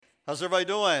How's everybody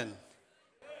doing?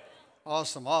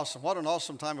 Awesome, awesome. What an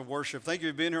awesome time of worship. Thank you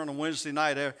for being here on a Wednesday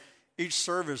night. Each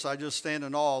service, I just stand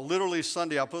in awe. Literally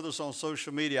Sunday, I put this on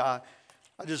social media.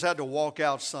 I just had to walk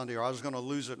out Sunday or I was going to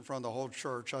lose it in front of the whole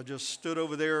church. I just stood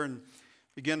over there and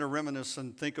began to reminisce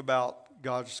and think about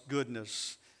God's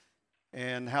goodness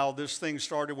and how this thing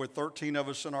started with 13 of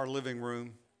us in our living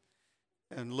room.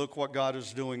 And look what God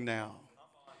is doing now.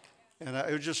 And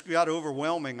it just got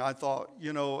overwhelming. I thought,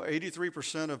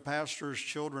 83% of pastors'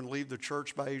 children leave the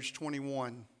church by age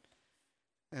 21.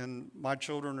 And my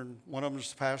children, and one of them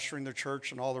is pastoring the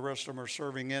church, and all the rest of them are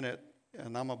serving in it.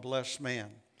 And I'm a blessed man.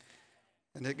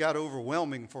 And it got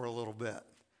overwhelming for a little bit.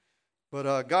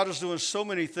 But God is doing so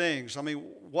many things. I mean,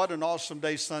 what an awesome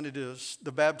day Sunday it is.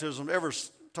 The baptism, every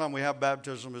time we have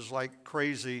baptism is like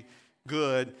crazy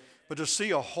good. But to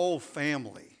see a whole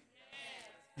family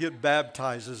get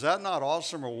baptized, is that not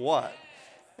awesome or what?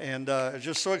 And it's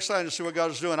just so exciting to see what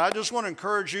God is doing. I just want to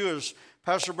encourage you, as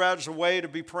Pastor Brad's away, to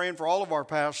be praying for all of our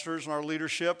pastors and our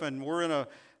leadership. And we're in an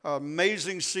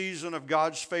amazing season of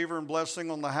God's favor and blessing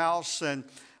on the house. And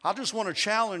I just want to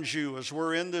challenge you as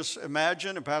we're in this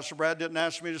Imagine. And Pastor Brad didn't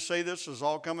ask me to say this. It's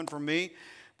all coming from me.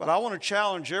 But I want to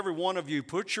challenge every one of you.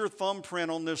 Put your thumbprint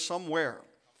on this somewhere.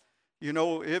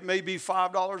 It may be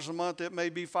 $5 a month. It may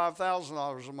be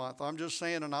 $5,000 a month. I'm just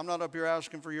saying, and I'm not up here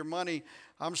asking for your money.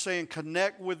 I'm saying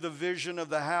connect with the vision of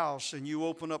the house, and you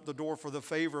open up the door for the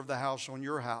favor of the house on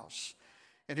your house.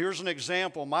 And here's an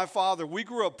example. My father, we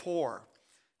grew up poor.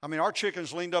 I mean, our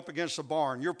chickens leaned up against the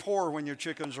barn. You're poor when your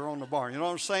chickens are on the barn. You know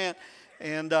what I'm saying?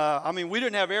 And, we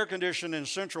didn't have air conditioning in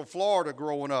Central Florida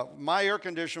growing up. My air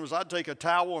conditioner was I'd take a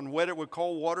towel and wet it with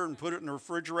cold water and put it in the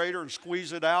refrigerator and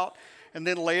squeeze it out and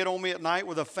then lay it on me at night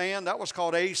with a fan. That was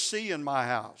called AC in my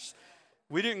house.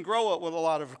 We didn't grow up with a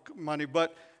lot of money,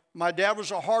 but my dad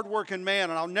was a hardworking man.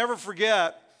 And I'll never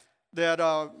forget that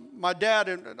my dad,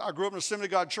 and I grew up in Assembly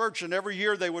of God Church, and every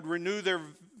year they would renew their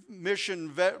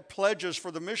mission pledges for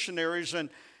the missionaries. And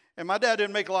my dad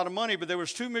didn't make a lot of money, but there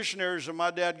was two missionaries and my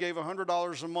dad gave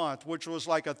 $100 a month, which was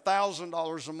like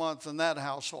 $1,000 a month in that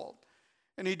household.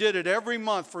 And he did it every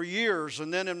month for years.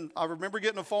 And then I remember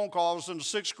getting a phone call. I was in the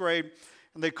 6th grade,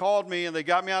 and they called me, and they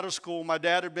got me out of school. My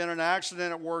dad had been in an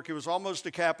accident at work. He was almost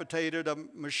decapitated.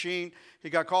 He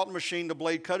got caught in a machine. The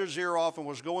blade cut his ear off and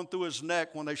was going through his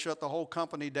neck when they shut the whole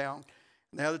company down.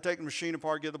 And they had to take the machine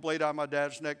apart, get the blade out of my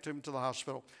dad's neck, take him to the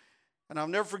hospital. And I'll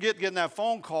never forget getting that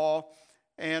phone call.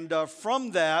 And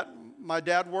from that, my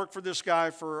dad worked for this guy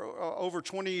for over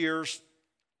 20 years.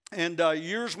 And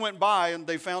years went by, and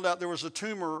they found out there was a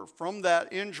tumor from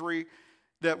that injury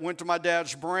that went to my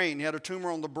dad's brain. He had a tumor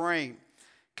on the brain.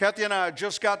 Kathy and I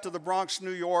just got to the Bronx,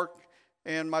 New York,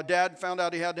 and my dad found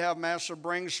out he had to have massive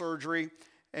brain surgery.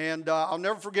 And I'll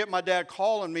never forget my dad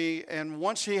calling me, and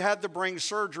once he had the brain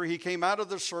surgery, he came out of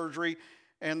the surgery,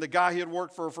 and the guy he had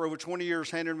worked for over 20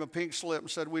 years handed him a pink slip and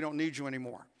said, "We don't need you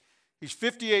anymore." He's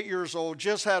 58 years old,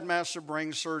 just had massive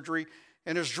brain surgery,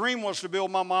 and his dream was to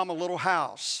build my mom a little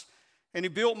house. And he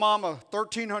built Mom a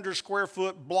 1,300 square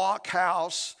foot block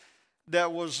house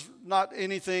that was not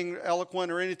anything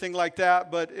eloquent or anything like that,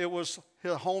 but it was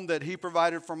a home that he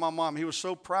provided for my mom. He was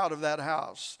so proud of that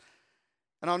house.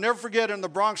 And I'll never forget, in the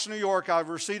Bronx, New York, I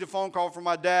received a phone call from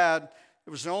my dad.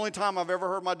 It was the only time I've ever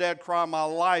heard my dad cry in my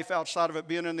life outside of it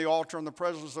being in the altar in the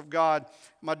presence of God.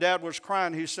 My dad was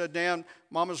crying. He said, "Dan,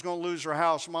 Mama's going to lose her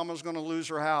house. Mama's going to lose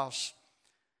her house."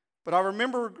 But I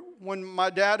remember when my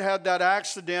dad had that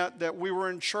accident that we were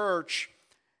in church,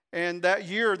 and that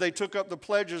year they took up the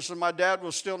pledges, and my dad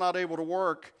was still not able to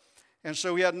work. And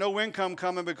so he had no income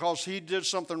coming because he did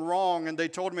something wrong, and they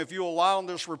told him, "If you lie on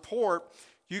this report,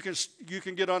 you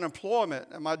can get unemployment."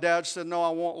 And my dad said, "No, I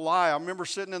won't lie." I remember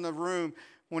sitting in the room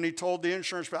when he told the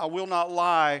insurance, "I will not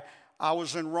lie. I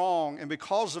was in wrong." And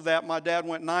because of that, my dad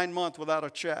went 9 months without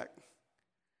a check.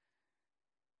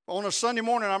 On a Sunday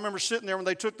morning, I remember sitting there when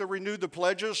they renewed the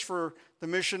pledges for the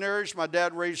missionaries. My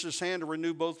dad raised his hand to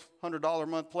renew both $100 a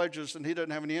month pledges, and he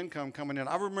doesn't have any income coming in.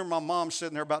 I remember my mom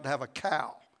sitting there about to have a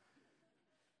cow.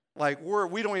 Like,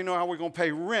 we don't even know how we're going to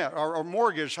pay rent or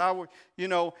mortgage.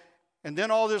 And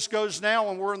then all this goes now,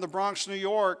 and we're in the Bronx, New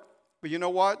York. But you know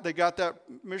what? They got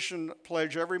that mission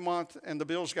pledge every month, and the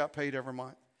bills got paid every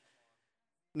month.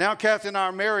 Now Kathy and I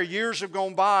are married. Years have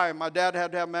gone by. My dad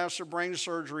had to have massive brain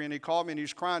surgery, and he called me, and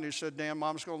he's crying. He said, "Dan,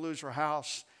 Mom's going to lose her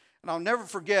house." And I'll never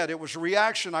forget, it was a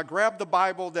reaction. I grabbed the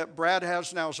Bible that Brad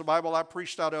has now. It's a Bible I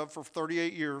preached out of for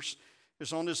 38 years.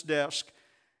 It's on his desk.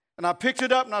 And I picked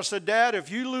it up, and I said, "Dad,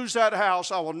 if you lose that house,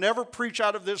 I will never preach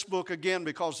out of this book again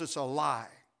because it's a lie.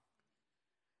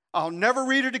 I'll never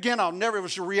read it again. It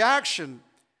was a reaction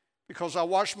because I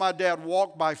watched my dad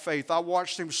walk by faith. I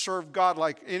watched him serve God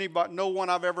like anybody, no one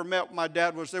I've ever met. My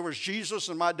dad was, there was Jesus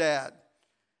and my dad.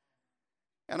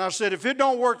 And I said, if it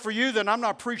don't work for you, then I'm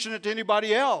not preaching it to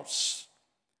anybody else.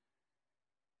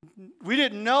 We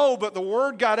didn't know, but the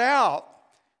word got out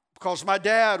because my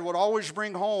dad would always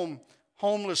bring home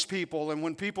homeless people. And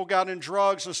when people got in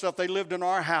drugs and stuff, they lived in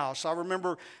our house. I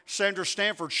remember Sandra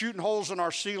Stanford shooting holes in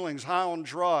our ceilings, high on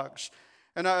drugs.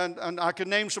 And I could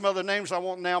name some other names I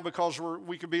won't now because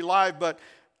we could be live, but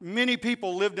many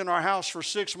people lived in our house for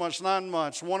 6 months, 9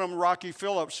 months. One of them, Rocky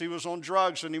Phillips, he was on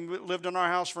drugs and he lived in our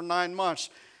house for 9 months.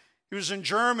 He was in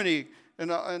Germany in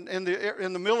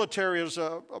the military as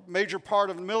a major part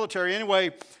of the military.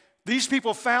 Anyway, these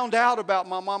people found out about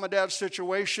my mom and dad's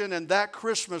situation, and that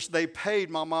Christmas they paid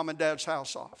my mom and dad's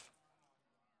house off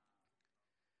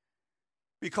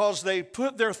because they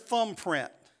put their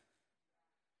thumbprint.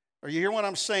 Are you hearing what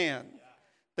I'm saying?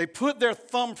 They put their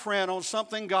thumbprint on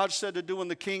something God said to do in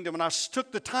the kingdom. And I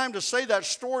took the time to say that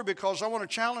story because I want to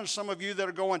challenge some of you that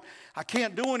are going, I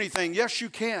can't do anything. Yes, you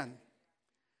can.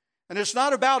 And it's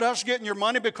not about us getting your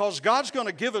money because God's going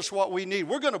to give us what we need.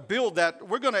 We're going to build that.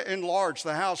 We're going to enlarge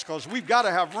the house because we've got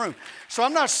to have room. So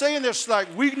I'm not saying this like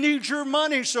we need your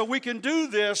money so we can do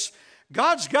this.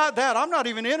 God's got that. I'm not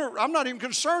even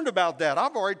concerned about that.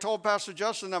 I've already told Pastor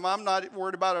Justin that I'm not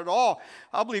worried about it at all.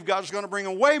 I believe God's going to bring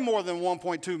in way more than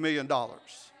 $1.2 million.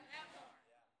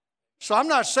 So I'm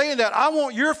not saying that. I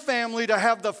want your family to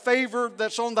have the favor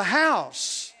that's on the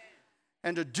house.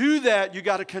 And to do that, you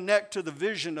got to connect to the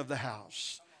vision of the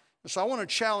house. And so I want to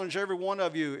challenge every one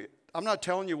of you. I'm not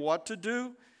telling you what to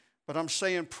do, but I'm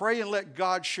saying pray and let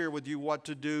God share with you what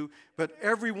to do. But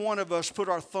every one of us put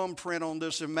our thumbprint on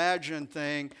this Imagine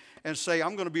thing and say,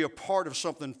 I'm going to be a part of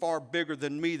something far bigger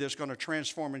than me that's going to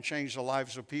transform and change the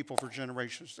lives of people for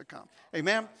generations to come.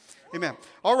 Amen? Amen.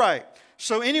 All right.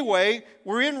 So anyway,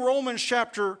 we're in Romans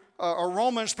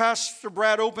Romans. Pastor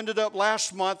Brad opened it up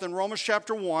last month in Romans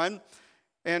chapter 1.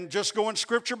 And just going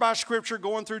scripture by scripture,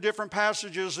 going through different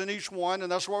passages in each one.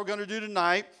 And that's what we're going to do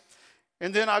tonight.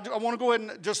 And then I want to go ahead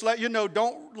and just let you know,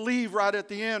 don't leave right at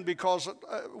the end because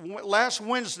last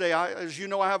Wednesday, as you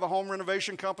know, I have a home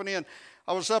renovation company, and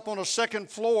I was up on a second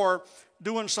floor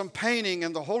doing some painting,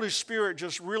 and the Holy Spirit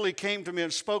just really came to me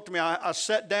and spoke to me. I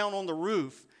sat down on the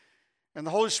roof, and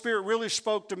the Holy Spirit really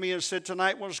spoke to me and said,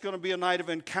 tonight was going to be a night of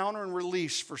encounter and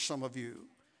release for some of you.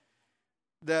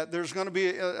 That there's going to be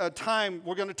a time,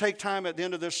 we're going to take time at the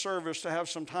end of this service to have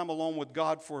some time alone with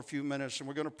God for a few minutes, and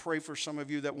we're going to pray for some of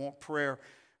you that want prayer.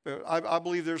 But I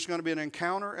believe there's going to be an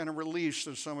encounter and a release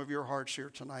in some of your hearts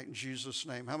here tonight in Jesus'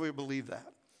 name. How many believe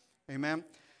that? Amen?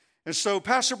 And so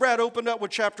Pastor Brad opened up with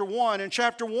chapter 1. In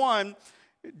chapter 1,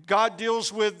 God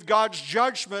deals with God's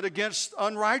judgment against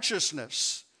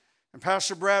unrighteousness. And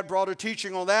Pastor Brad brought a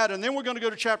teaching on that. And then we're going to go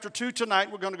to chapter 2 tonight.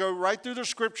 We're going to go right through the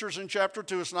scriptures in chapter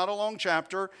 2. It's not a long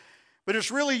chapter. But it's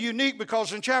really unique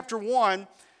because in chapter 1,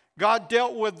 God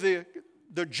dealt with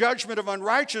the judgment of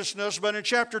unrighteousness. But in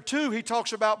chapter 2, he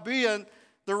talks about being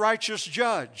the righteous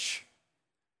judge.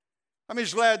 I'm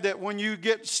just glad that when you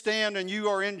stand and you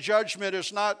are in judgment,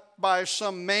 it's not by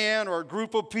some man or a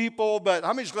group of people. But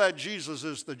I'm just glad Jesus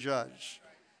is the judge.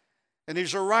 And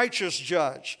he's a righteous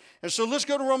judge. And so let's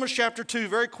go to Romans chapter 2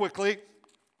 very quickly.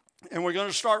 And we're going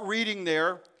to start reading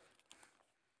there.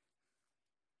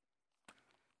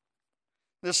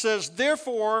 It says,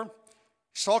 therefore,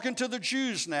 he's talking to the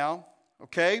Jews now,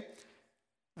 okay?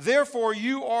 Therefore,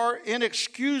 you are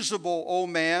inexcusable, O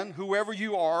man, whoever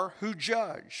you are, who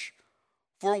judge.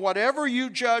 For whatever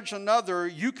you judge another,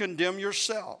 you condemn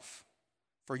yourself.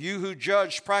 For you who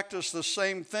judge practice the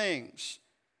same things.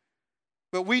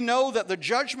 But we know that the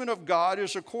judgment of God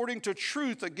is according to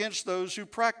truth against those who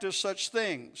practice such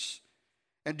things.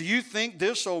 And do you think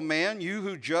this, O man, you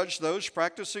who judge those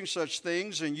practicing such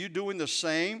things and you doing the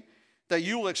same, that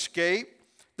you will escape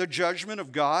the judgment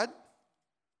of God?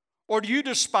 Or do you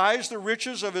despise the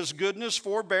riches of his goodness,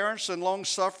 forbearance, and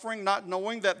long-suffering, not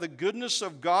knowing that the goodness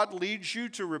of God leads you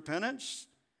to repentance?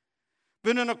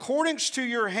 But in accordance to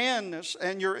your handness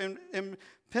and your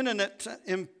impenitent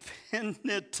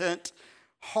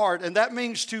heart, and that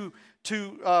means to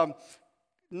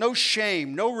no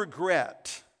shame, no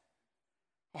regret.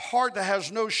 A heart that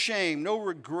has no shame, no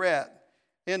regret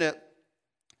in it.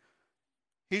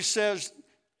 He says,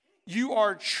 you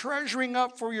are treasuring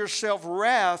up for yourself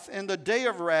wrath in the day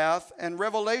of wrath and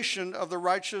revelation of the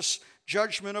righteous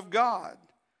judgment of God,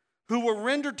 who will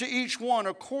render to each one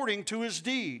according to his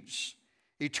deeds.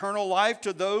 Eternal life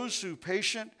to those who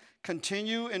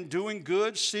continue in doing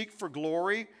good, seek for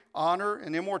glory, honor,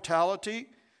 and immortality,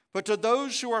 But to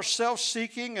those who are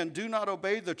self-seeking and do not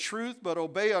obey the truth, but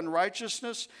obey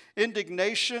unrighteousness,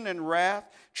 indignation and wrath,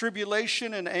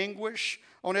 tribulation and anguish,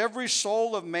 on every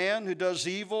soul of man who does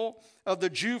evil, of the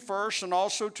Jew first and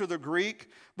also to the Greek,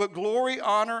 but glory,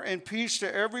 honor, and peace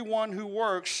to everyone who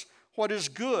works what is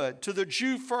good, to the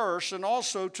Jew first and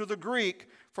also to the Greek,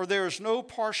 for there is no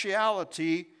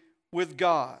partiality with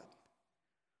God.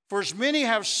 For as many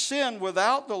have sinned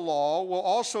without the law will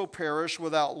also perish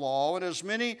without law, and as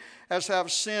many as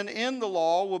have sinned in the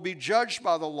law will be judged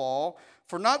by the law.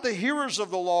 For not the hearers of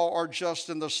the law are just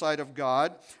in the sight of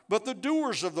God, but the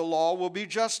doers of the law will be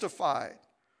justified.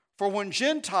 For when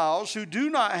Gentiles who do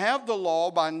not have the law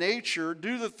by nature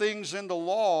do the things in the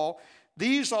law,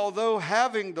 these, although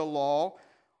having the law,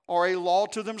 are a law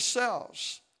to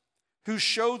themselves, who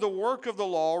show the work of the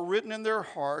law written in their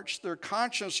hearts, their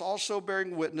conscience also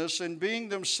bearing witness, and being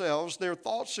themselves, their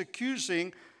thoughts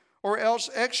accusing or else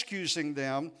excusing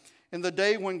them in the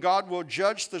day when God will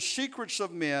judge the secrets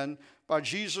of men by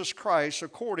Jesus Christ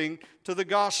according to the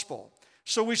gospel.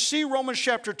 So we see Romans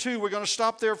chapter 2, we're going to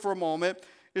stop there for a moment,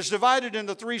 is divided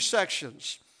into 3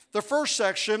 sections. The first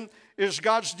section is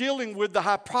God's dealing with the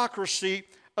hypocrisy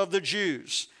of the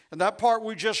Jews. And that part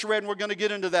we just read, and we're going to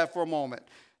get into that for a moment.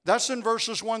 That's in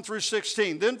verses 1 through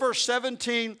 16. Then verse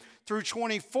 17 through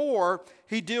 24,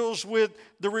 he deals with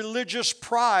the religious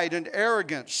pride and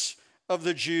arrogance of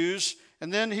the Jews.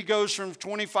 And then he goes from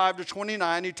 25 to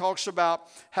 29. He talks about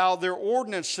how their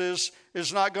ordinances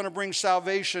is not going to bring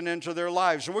salvation into their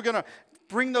lives. And we're going to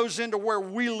bring those into where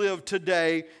we live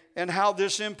today and how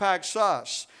this impacts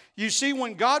us. You see,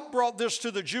 when God brought this to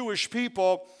the Jewish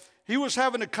people, he was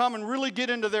having to come and really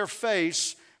get into their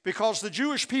face, because the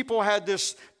Jewish people had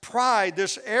this pride,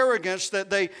 this arrogance, that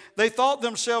they thought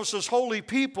themselves as holy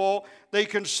people. They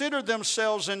considered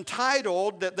themselves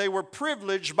entitled, that they were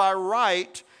privileged by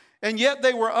right, and yet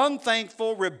they were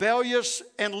unthankful, rebellious,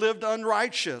 and lived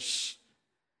unrighteous.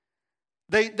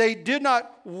 They did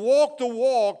not walk the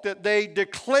walk that they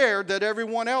declared that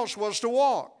everyone else was to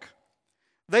walk.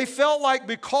 They felt like,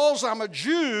 because I'm a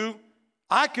Jew,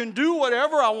 I can do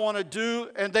whatever I want to do,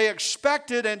 and they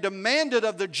expected and demanded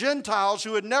of the Gentiles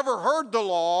who had never heard the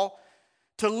law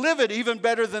to live it even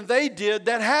better than they did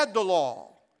that had the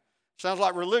law. Sounds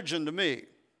like religion to me.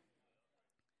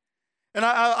 And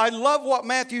I love what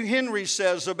Matthew Henry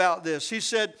says about this. He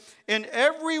said, in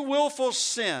every willful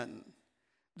sin,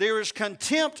 there is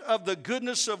contempt of the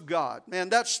goodness of God. Man,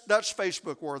 that's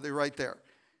Facebook worthy right there.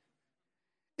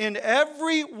 In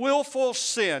every willful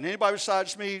sin, anybody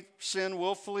besides me sin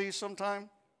willfully sometime?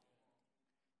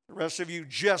 The rest of you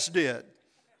just did.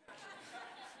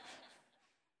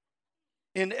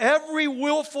 In every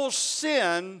willful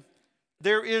sin,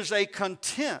 there is a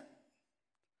contempt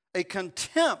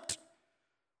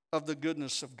of the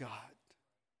goodness of God.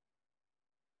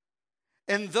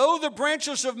 And though the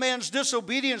branches of man's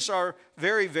disobedience are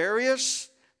very various,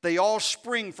 they all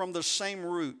spring from the same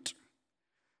root.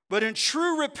 But in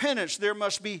true repentance, there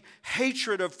must be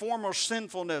hatred of former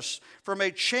sinfulness from a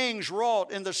change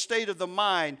wrought in the state of the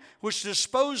mind, which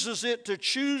disposes it to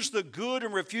choose the good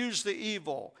and refuse the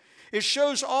evil. It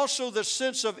shows also the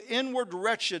sense of inward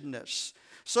wretchedness.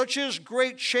 Such is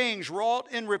great change wrought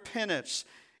in repentance.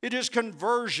 It is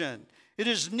conversion. It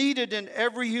is needed in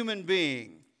every human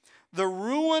being. The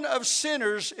ruin of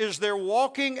sinners is their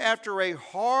walking after a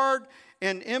hard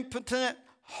and impotent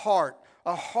heart.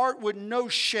 A heart with no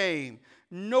shame,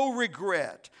 no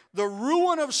regret. The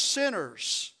ruin of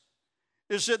sinners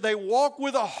is that they walk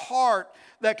with a heart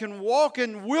that can walk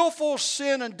in willful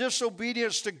sin and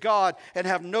disobedience to God and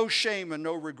have no shame and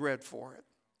no regret for it.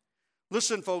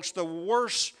 Listen, folks, the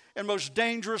worst and most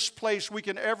dangerous place we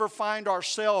can ever find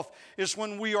ourselves is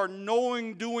when we are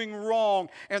doing wrong,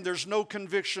 and there's no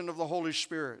conviction of the Holy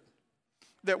Spirit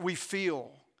that we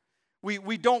feel.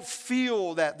 We don't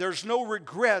feel that. There's no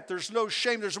regret. There's no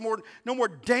shame. There's no more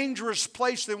dangerous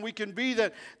place than we can be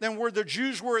than where the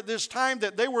Jews were at this time,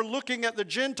 that they were looking at the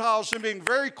Gentiles and being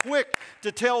very quick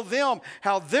to tell them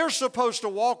how they're supposed to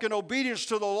walk in obedience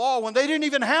to the law when they didn't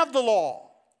even have the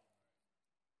law.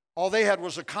 All they had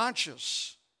was a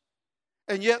conscience.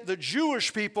 And yet the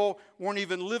Jewish people weren't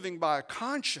even living by a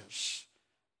conscience,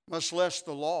 much less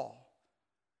the law.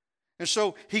 And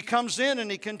so he comes in and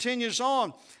he continues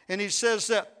on, and he says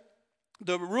that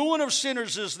the ruin of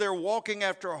sinners is their walking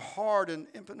after a hard and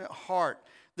impotent heart.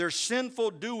 Their sinful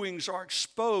doings are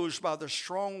exposed by the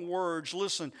strong words,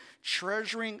 listen,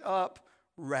 treasuring up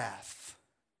wrath.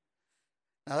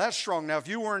 Now that's strong. Now if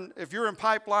you're in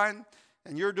Pipeline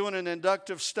and you're doing an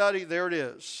inductive study, there it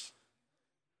is.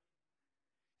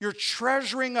 You're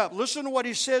treasuring up. Listen to what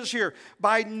he says here.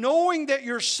 By knowing that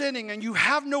you're sinning and you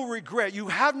have no regret, you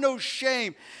have no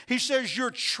shame, he says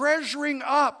you're treasuring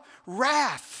up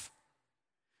wrath.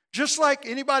 Just like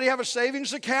anybody have a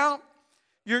savings account?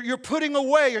 You're putting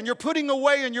away and you're putting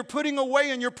away and you're putting away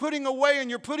and you're putting away and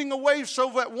you're putting away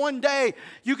so that one day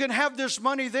you can have this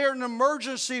money there in an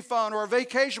emergency fund or a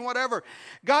vacation, whatever.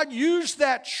 God used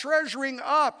that treasuring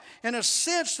up in a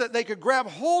sense that they could grab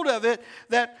hold of it,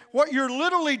 that what you're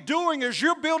literally doing is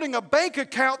you're building a bank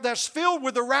account that's filled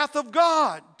with the wrath of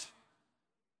God.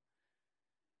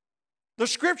 The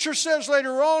scripture says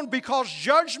later on, because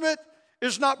judgment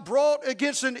is not brought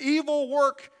against an evil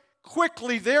work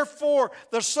quickly, therefore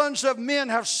the sons of men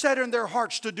have set in their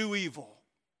hearts to do evil.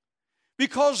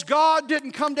 Because God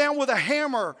didn't come down with a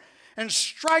hammer and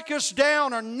strike us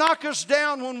down or knock us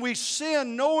down when we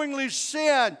sin, knowingly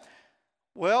sin.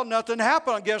 Well, nothing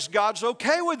happened. I guess God's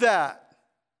okay with that.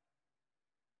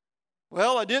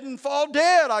 Well, I didn't fall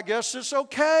dead. I guess it's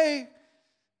okay.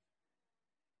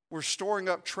 We're storing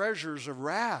up treasures of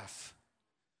wrath.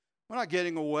 We're not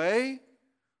getting away.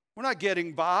 We're not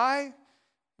getting by.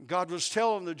 God was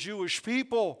telling the Jewish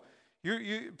people,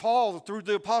 Paul, through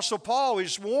the Apostle Paul,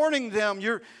 he's warning them,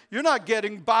 you're not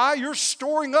getting by, you're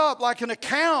storing up like an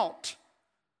account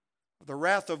of the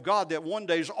wrath of God that one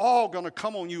day is all going to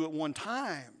come on you at one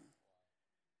time.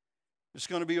 It's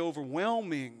going to be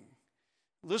overwhelming.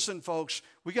 Listen, folks,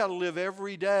 we got to live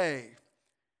every day.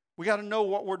 We got to know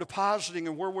what we're depositing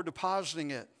and where we're depositing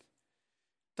it.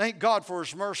 Thank God for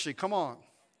His mercy. Come on.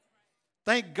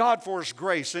 Thank God for His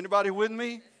grace. Anybody with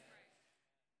me?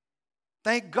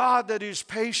 Thank God that He's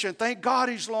patient. Thank God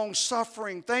He's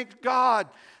long-suffering. Thank God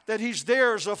that He's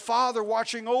there as a Father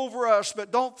watching over us.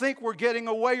 But don't think we're getting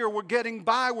away or we're getting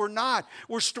by. We're not.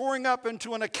 We're storing up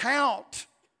into an account.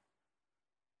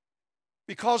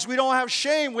 Because we don't have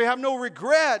shame. We have no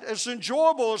regret. It's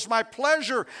enjoyable. It's my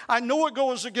pleasure. I know it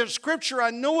goes against Scripture. I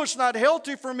know it's not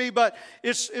healthy for me, but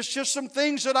it's just some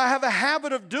things that I have a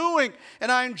habit of doing,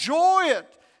 and I enjoy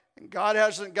it. And God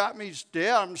hasn't got me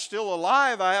dead. I'm still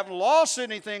alive. I haven't lost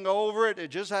anything over it. It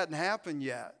just hadn't happened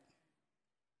yet.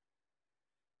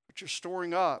 But you're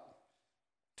storing up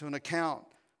to an account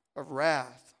of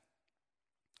wrath.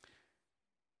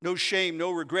 No shame,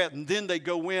 no regret. And then they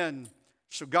go in.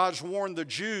 So God's warned the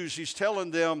Jews. He's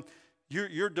telling them,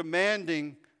 you're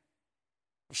demanding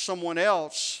of someone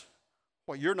else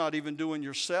what you're not even doing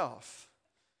yourself.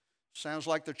 Sounds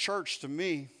like the church to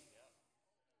me.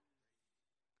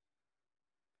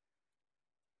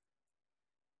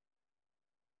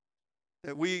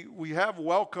 That we have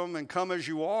welcome and come as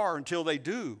you are until they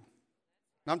do.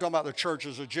 And I'm talking about the church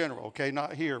as a general, okay?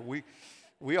 Not here.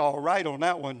 We all right on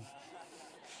that one.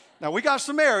 Now, we got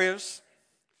some areas.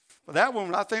 But that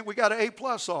one, I think we got an A+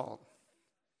 on.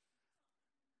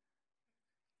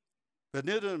 But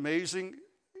isn't it amazing?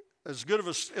 As good of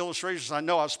an illustration as I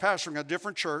know, I was pastoring a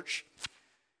different church.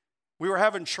 We were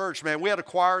having church, man. We had a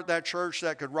choir at that church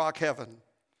that could rock heaven.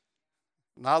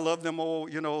 And I love them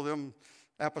old, them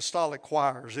apostolic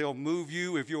choirs. They'll move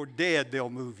you. If you're dead, they'll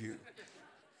move you.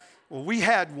 Well, we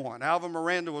had one. Alvin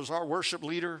Miranda was our worship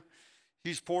leader.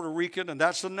 He's Puerto Rican, and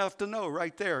that's enough to know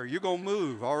right there. You're going to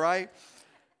move, all right?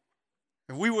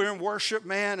 And we were in worship,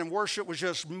 man, and worship was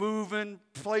just moving.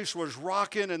 The place was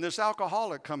rocking, and this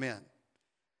alcoholic come in.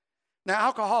 Now,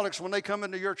 alcoholics, when they come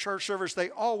into your church service, they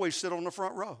always sit on the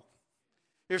front row.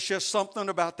 It's just something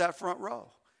about that front row.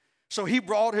 So he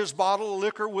brought his bottle of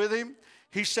liquor with him.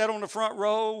 He sat on the front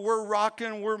row. We're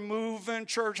rocking, we're moving,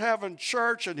 church having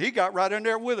church, and he got right in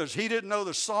there with us. He didn't know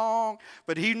the song,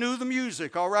 but he knew the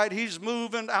music, all right? He's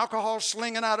moving, alcohol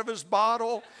slinging out of his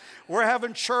bottle. We're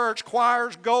having church,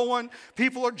 choirs going,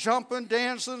 people are jumping,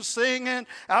 dancing, singing,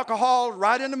 alcohol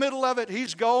right in the middle of it.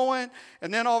 He's going,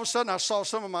 and then all of a sudden I saw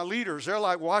some of my leaders. They're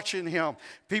like watching him.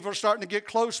 People are starting to get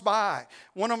close by.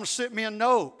 One of them sent me a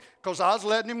note because I was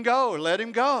letting him go. Let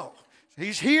him go.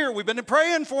 He's here. We've been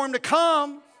praying for him to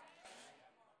come.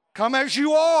 Come as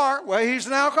you are. Well, he's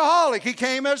an alcoholic. He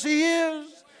came as he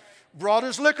is. Brought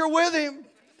his liquor with him.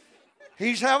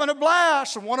 He's having a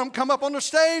blast. And one of them come up on the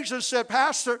stage and said,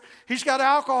 Pastor, he's got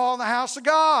alcohol in the house of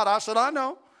God. I said, I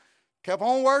know. Kept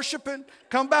on worshiping.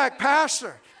 Come back,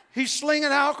 Pastor. He's slinging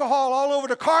alcohol all over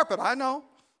the carpet. I know.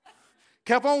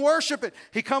 Kept on worshiping.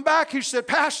 He come back. He said,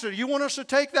 Pastor, you want us to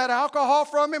take that alcohol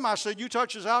from him? I said, you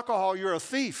touch his alcohol, you're a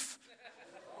thief.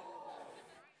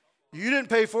 You didn't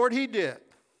pay for it, he did.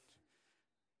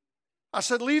 I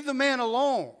said, leave the man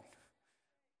alone.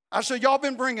 I said, y'all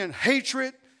been bringing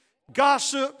hatred,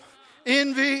 gossip,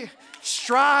 envy,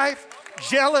 strife,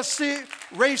 jealousy,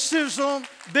 racism,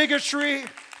 bigotry,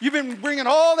 You've been bringing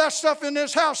all that stuff in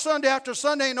this house Sunday after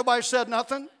Sunday. Ain't nobody said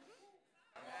nothing.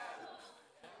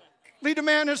 Leave the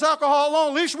man his alcohol alone.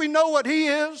 At least we know what he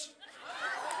is.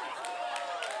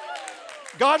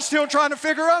 God's still trying to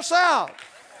figure us out.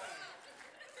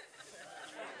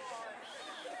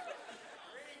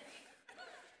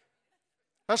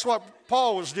 That's what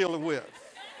Paul was dealing with.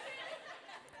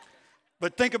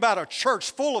 But think about a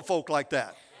church full of folk like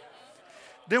that.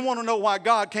 Didn't want to know why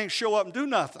God can't show up and do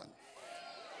nothing.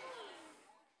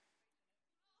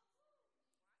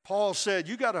 Paul said,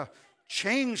 you got to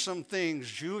change some things,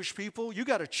 Jewish people. You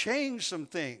got to change some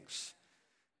things.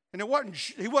 And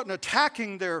he wasn't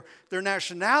attacking their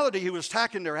nationality. He was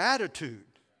attacking their attitude.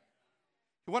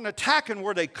 He wasn't attacking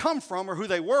where they come from or who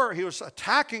they were. He was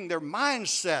attacking their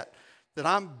mindset that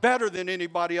I'm better than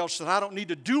anybody else, that I don't need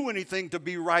to do anything to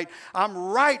be right. I'm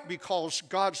right because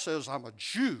God says I'm a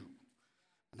Jew.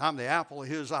 And I'm the apple of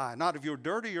his eye. Not if you're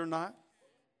dirty or not.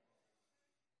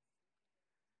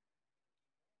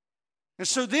 And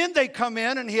so then they come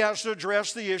in and he has to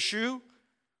address the issue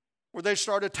where they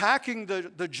start attacking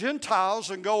the Gentiles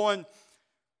and going,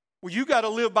 well, you got to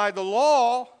live by the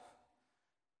law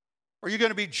or you're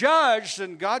going to be judged.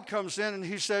 And God comes in and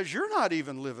he says, you're not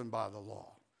even living by the law.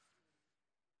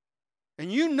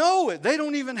 And you know it. They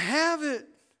don't even have it.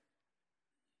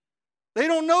 They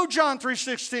don't know John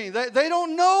 3:16. They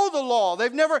don't know the law.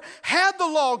 They've never had the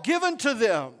law given to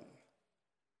them.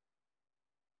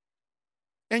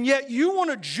 And yet you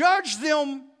want to judge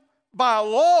them by a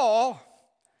law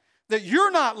that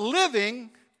you're not living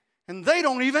and they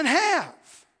don't even have.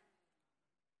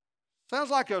 Sounds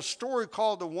like a story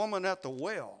called The Woman at the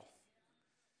Well.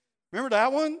 Remember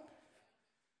that one?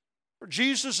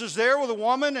 Jesus is there with a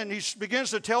woman and he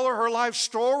begins to tell her life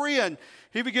story and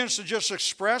he begins to just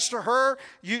express to her,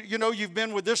 you know, you've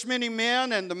been with this many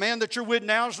men and the man that you're with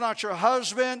now is not your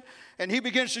husband. And he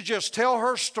begins to just tell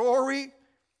her story.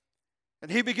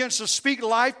 And he begins to speak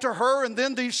life to her. And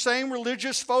then these same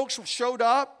religious folks showed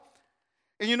up.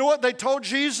 And you know what they told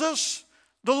Jesus?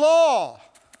 The law.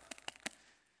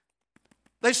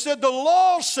 They said the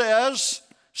law says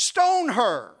stone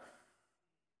her.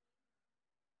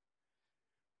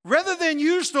 Rather than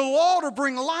use the law to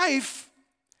bring life,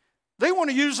 they want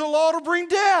to use the law to bring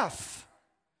death.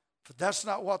 But that's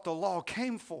not what the law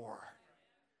came for.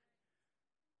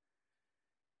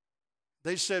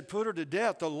 They said, put her to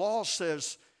death. The law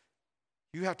says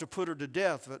you have to put her to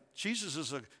death. But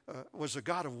Jesus was a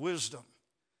God of wisdom.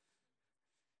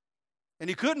 And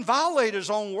he couldn't violate his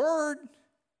own word.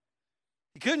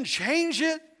 He couldn't change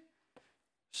it.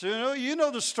 So you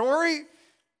know the story.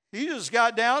 He just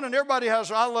got down, and everybody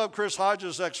has, I love Chris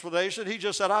Hodges' explanation. He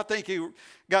just said, I think he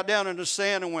got down in the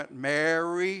sand and went,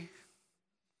 Mary.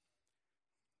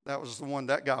 That was the one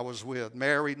that guy was with.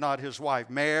 Mary, not his wife.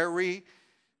 Mary,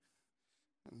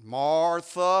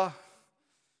 Martha,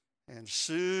 and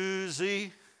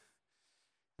Susie.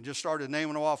 And just started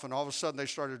naming them off, and all of a sudden they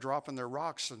started dropping their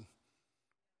rocks and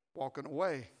walking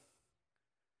away.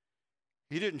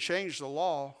 He didn't change the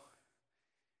law.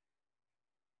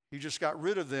 He just got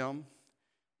rid of them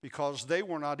because they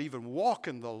were not even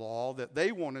walking the law that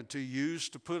they wanted to use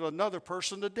to put another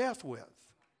person to death with.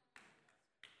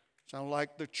 Sound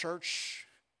like the church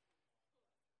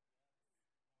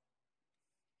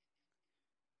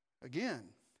again.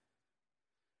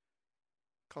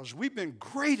 Because we've been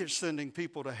great at sending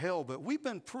people to hell, but we've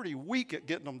been pretty weak at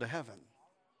getting them to heaven.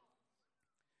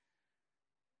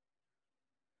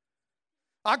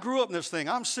 I grew up in this thing.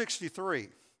 I'm 63.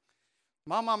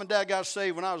 My mom and dad got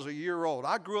saved when I was a year old.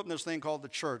 I grew up in this thing called the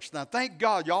church. Now, thank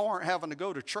God y'all aren't having to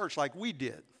go to church like we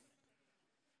did.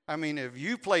 I mean, if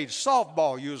you played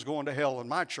softball, you was going to hell in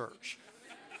my church.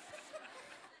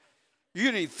 You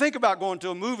didn't even think about going to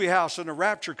a movie house and the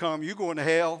rapture come, you going to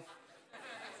hell.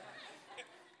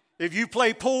 If you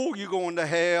play pool, you going to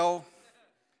hell.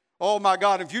 Oh, my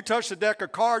God, if you touch the deck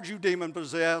of cards, you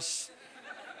demon-possessed.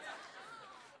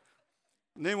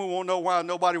 And then we won't know why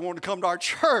nobody wanted to come to our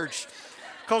church.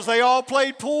 Because they all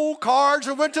played pool, cards,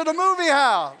 and went to the movie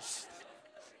house.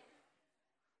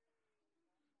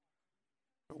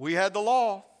 But we had the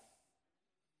law.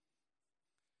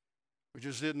 We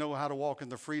just didn't know how to walk in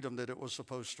the freedom that it was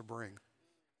supposed to bring.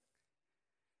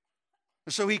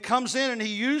 And so he comes in and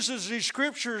he uses these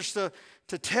scriptures to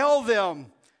tell them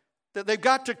that they've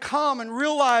got to come and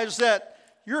realize that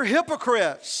you're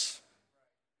hypocrites.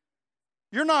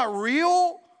 You're not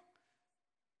real.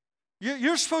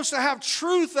 You're supposed to have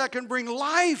truth that can bring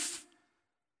life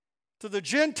to the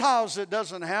Gentiles that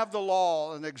doesn't have the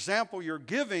law. An example you're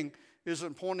giving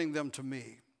isn't pointing them to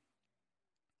me.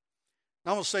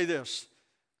 Now I'm going to say this.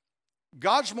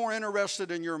 God's more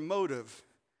interested in your motive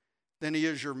than he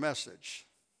is your message.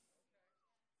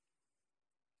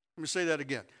 Let me say that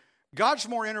again. God's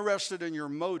more interested in your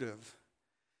motive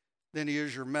than he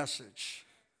is your message.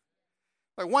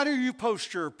 Like, why do you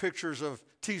post your pictures of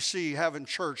TC having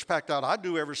church packed out? I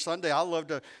do every Sunday. I love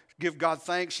to give God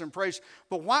thanks and praise.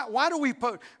 But why do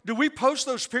we post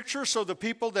those pictures so the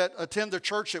people that attend the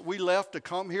church that we left to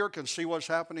come here can see what's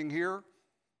happening here?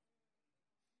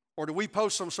 Or do we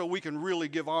post them so we can really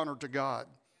give honor to God?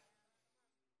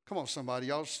 Come on, somebody.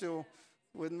 Y'all still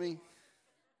with me?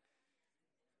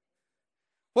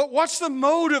 What's the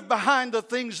motive behind the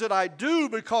things that I do?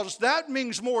 Because that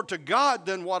means more to God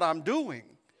than what I'm doing.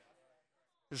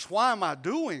 Is why am I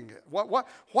doing it?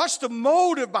 What's the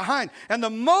motive behind? And the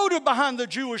motive behind the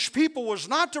Jewish people was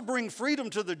not to bring freedom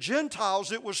to the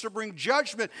Gentiles. It was to bring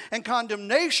judgment and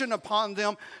condemnation upon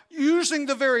them using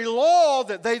the very law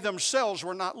that they themselves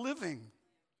were not living.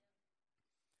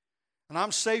 And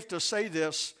I'm safe to say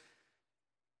this.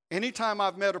 Anytime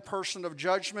I've met a person of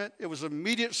judgment, it was an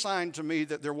immediate sign to me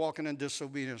that they're walking in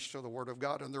disobedience to the Word of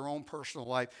God in their own personal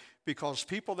life, because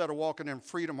people that are walking in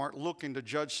freedom aren't looking to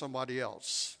judge somebody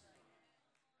else.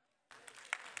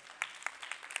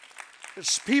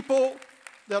 It's people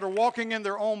that are walking in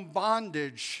their own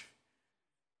bondage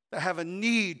that have a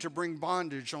need to bring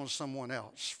bondage on someone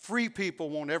else. Free people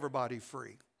want everybody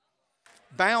free.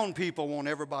 Bound people want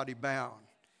everybody bound.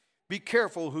 Be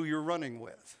careful who you're running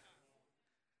with.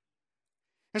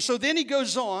 And so then he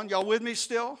goes on. Y'all with me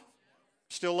still?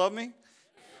 Still love me?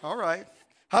 All right.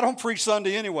 I don't preach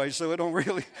Sunday anyway, so it don't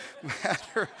really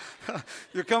matter.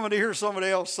 You're coming to hear somebody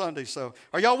else Sunday. So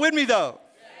are y'all with me though?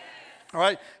 All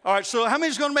right. All right. So how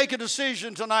many's going to make a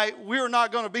decision tonight? We're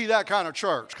not going to be that kind of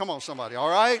church. Come on, somebody. All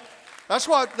right. That's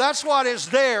what is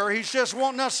there. He's just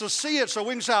wanting us to see it so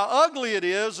we can see how ugly it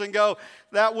is and go,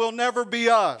 that will never be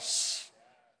us.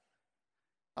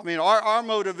 I mean, our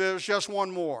motive is just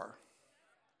one more.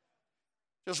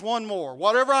 Just one more.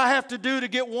 Whatever I have to do to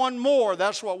get one more,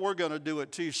 that's what we're going to do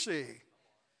at TC.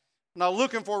 Not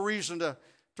looking for a reason to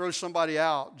throw somebody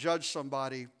out, judge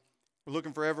somebody. We're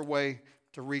looking for every way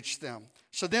to reach them.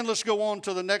 So then let's go on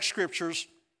to the next scriptures.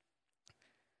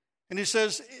 And he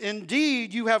says,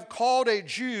 indeed you are called a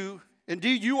Jew,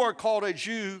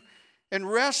 and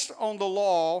rest on the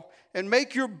law, and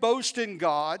make your boast in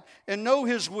God, and know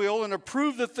his will, and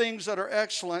approve the things that are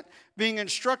excellent, being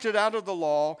instructed out of the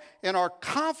law, and are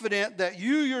confident that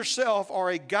you yourself are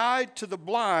a guide to the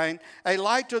blind, a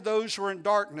light to those who are in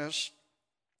darkness,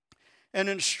 an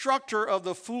instructor of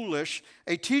the foolish,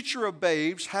 a teacher of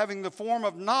babes, having the form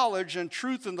of knowledge and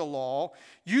truth in the law.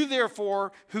 You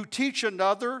therefore who teach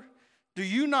another, do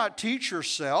you not teach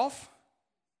yourself?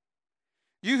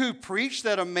 You who preach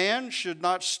that a man should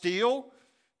not steal,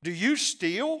 do you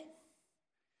steal?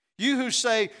 You who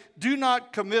say, do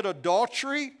not commit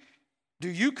adultery, do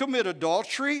you commit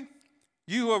adultery?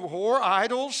 You who abhor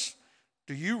idols,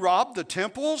 do you rob the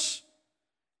temples?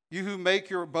 You who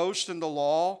make your boast in the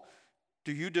law,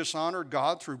 do you dishonor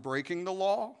God through breaking the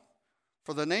law?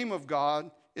 For the name of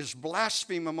God is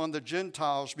blasphemed among the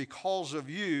Gentiles because of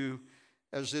you,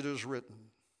 as it is written.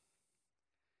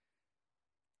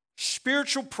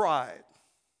 Spiritual pride.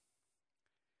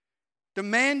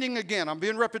 Demanding again, I'm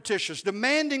being repetitious,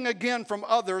 demanding again from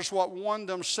others what one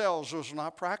themselves was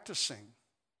not practicing.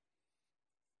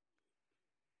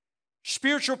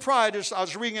 Spiritual pride is, I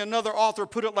was reading another author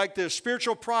put it like this,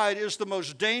 spiritual pride is the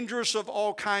most dangerous of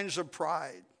all kinds of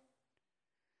pride.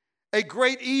 A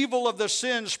great evil of the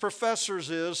sins professors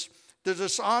is the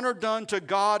dishonor done to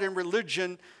God and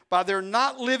religion by their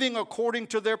not living according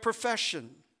to their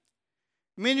profession.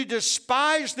 Many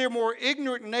despise their more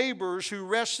ignorant neighbors who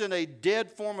rest in a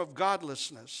dead form of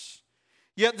godlessness,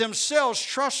 yet themselves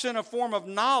trust in a form of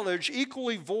knowledge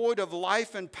equally void of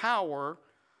life and power,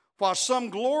 while some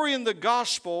glory in the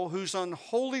gospel whose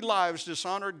unholy lives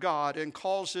dishonor God and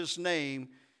cause his name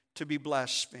to be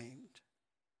blasphemed.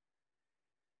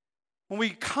 When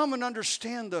we come and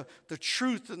understand the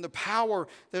truth and the power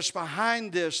that's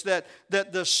behind this, that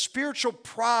the spiritual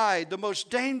pride, the most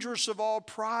dangerous of all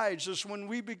prides, is when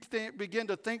we begin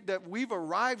to think that we've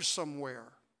arrived somewhere.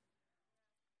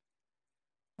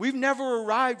 We've never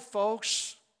arrived,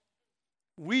 folks.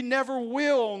 We never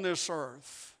will on this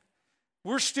earth.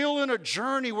 We're still in a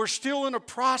journey. We're still in a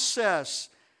process.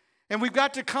 And we've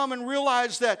got to come and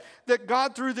realize that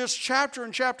God, through this chapter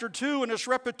in chapter 2, and it's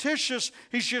repetitious,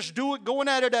 he's just going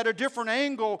at it at a different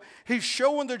angle. He's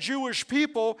showing the Jewish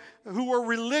people who are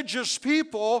religious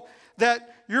people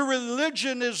that Your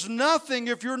religion is nothing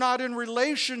if you're not in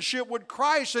relationship with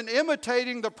Christ and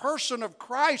imitating the person of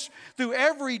Christ through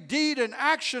every deed and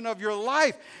action of your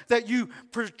life, that you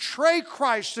portray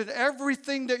Christ in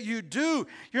everything that you do.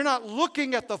 You're not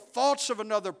looking at the faults of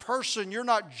another person. You're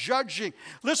not judging.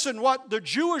 Listen, what the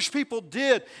Jewish people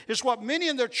did is what many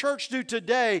in their church do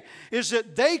today, is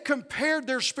that they compared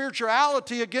their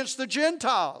spirituality against the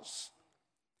Gentiles.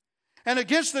 And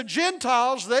against the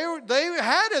Gentiles, they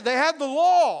had it. They had the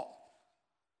law.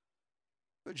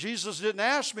 But Jesus didn't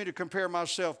ask me to compare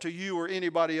myself to you or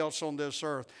anybody else on this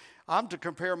earth. I'm to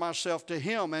compare myself to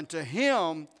Him. And to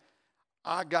Him,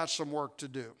 I got some work to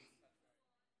do.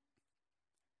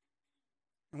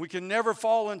 And we can never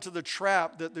fall into the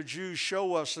trap that the Jews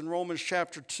show us in Romans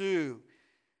chapter 2.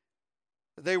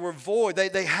 They were void.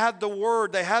 They had the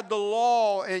Word. They had the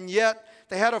law, and yet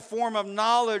they had a form of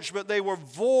knowledge, but they were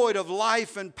void of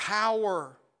life and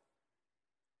power.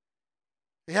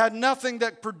 They had nothing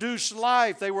that produced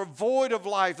life. They were void of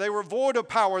life. They were void of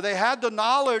power. They had the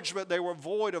knowledge, but they were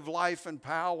void of life and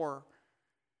power.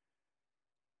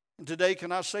 And today,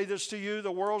 can I say this to you? The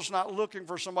world's not looking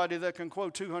for somebody that can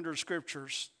quote 200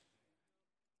 scriptures.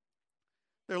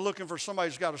 They're looking for somebody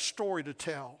who's got a story to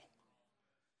tell.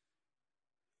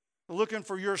 They're looking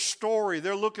for your story.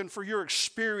 They're looking for your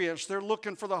experience. They're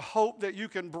looking for the hope that you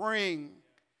can bring.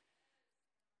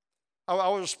 I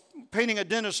was painting a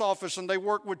dentist's office, and they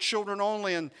work with children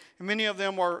only, and many of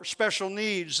them are special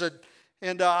needs.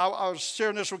 And I was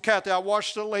sharing this with Kathy. I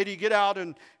watched a lady get out,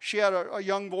 and she had a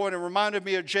young boy, and it reminded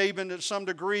me of Jabin to some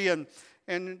degree. And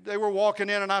they were walking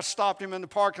in, and I stopped him in the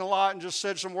parking lot and just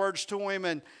said some words to him,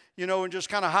 and just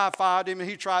kind of high-fived him. And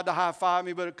he tried to high-five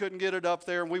me, but I couldn't get it up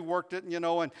there, and we worked it,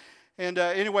 And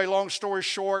anyway, long story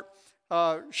short,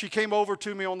 she came over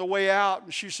to me on the way out,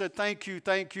 and she said, thank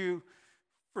you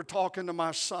for talking to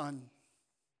my son.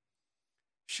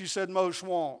 She said, most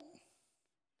won't.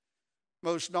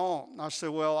 Most don't. And I said,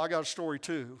 well, I got a story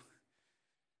too.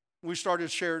 We started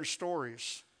sharing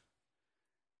stories.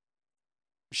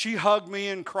 She hugged me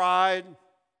and cried.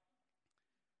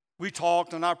 We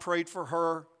talked, and I prayed for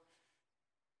her.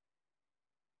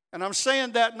 And I'm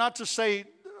saying that not to say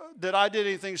that I did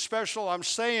anything special. I'm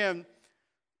saying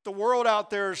the world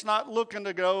out there is not looking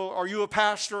to go, are you a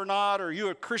pastor or not? Are you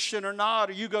a Christian or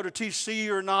not? Or you go to TC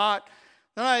or not?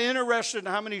 They're not interested in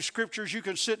how many scriptures you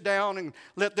can sit down and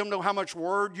let them know how much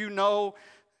word you know.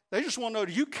 They just want to know,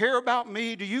 do you care about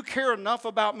me? Do you care enough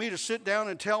about me to sit down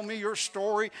and tell me your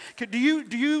story?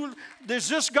 Is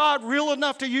this God real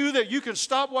enough to you that you can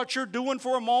stop what you're doing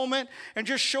for a moment and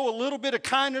just show a little bit of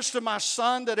kindness to my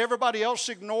son that everybody else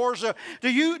ignores?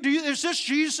 Is this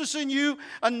Jesus in you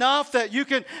enough that you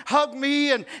can hug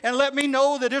me and let me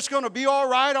know that it's going to be all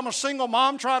right? I'm a single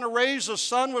mom trying to raise a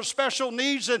son with special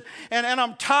needs, and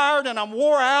I'm tired and I'm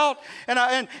wore out.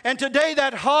 And today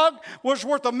that hug was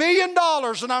worth $1 million.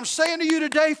 And I'm saying to you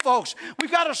today, folks, we've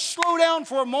got to slow down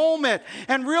for a moment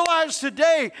and realize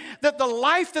today that the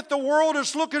life that the world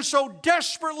is looking so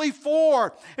desperately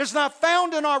for is not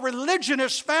found in our religion.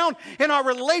 It's found in our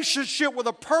relationship with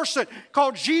a person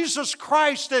called Jesus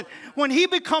Christ. And when He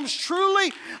becomes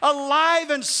truly alive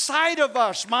inside of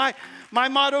us, my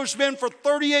motto's been for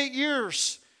 38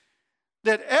 years,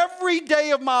 that every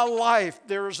day of my life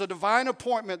there is a divine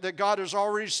appointment that God has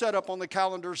already set up on the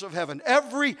calendars of heaven.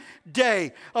 Every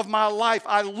day of my life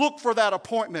I look for that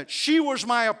appointment. She was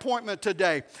my appointment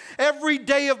today. Every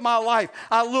day of my life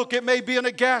I look. It may be in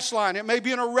a gas line. It may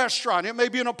be in a restaurant. It may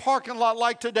be in a parking lot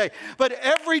like today. But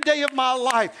every day of my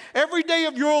life, every day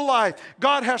of your life,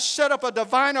 God has set up a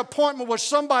divine appointment with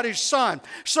somebody's son,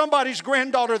 somebody's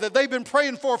granddaughter that they've been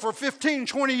praying for 15,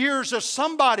 20 years, that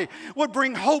somebody would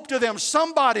bring hope to them.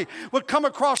 Somebody would come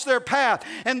across their path.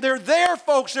 And they're there,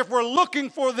 folks, if we're looking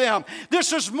for them.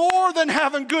 This is more than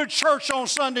having good church on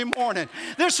Sunday morning.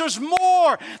 This is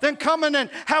more than coming and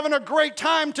having a great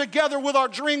time together with our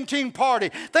dream team party.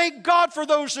 Thank God for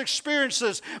those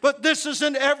experiences. But this is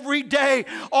an everyday,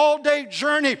 all-day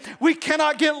journey. We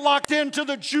cannot get locked into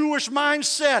the Jewish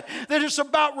mindset that it's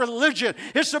about religion.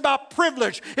 It's about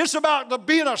privilege. It's about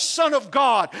being a son of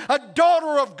God, a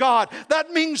daughter of God.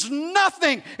 That means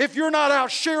nothing if you're not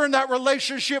out sharing that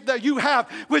relationship that you have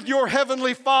with your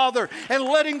Heavenly Father and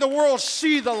letting the world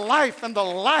see the life and the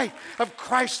light of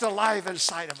Christ alive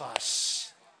inside of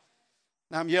us.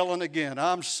 Now I'm yelling again.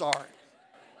 I'm sorry.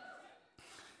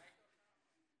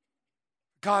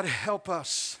 God, help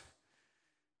us.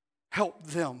 Help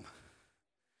them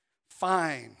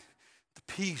find the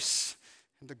peace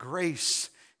and the grace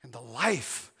and the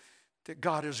life that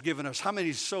God has given us. How many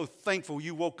is so thankful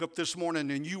you woke up this morning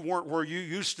and you weren't where you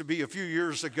used to be a few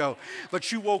years ago,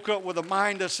 but you woke up with a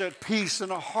mind that's at peace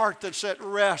and a heart that's at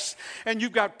rest, and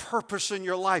you've got purpose in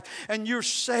your life, and you're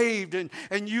saved, and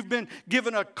you've been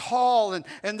given a call,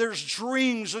 and there's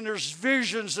dreams and there's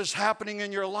visions that's happening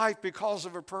in your life because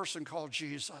of a person called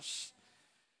Jesus.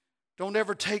 Don't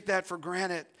ever take that for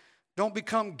granted. Don't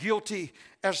become guilty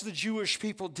as the Jewish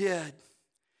people did.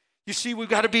 You see, we've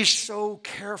got to be so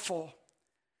careful.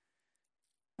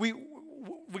 We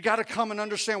got to come and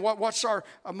understand what's our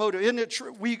motive. Isn't it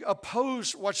true? We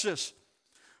oppose, watch this,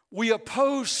 we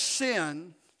oppose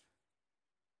sin,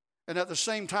 and at the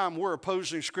same time we're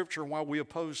opposing Scripture while we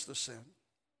oppose the sin.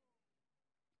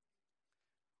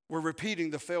 We're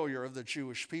repeating the failure of the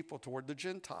Jewish people toward the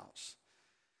Gentiles.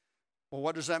 Well,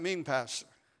 what does that mean, Pastor?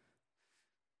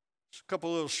 Just a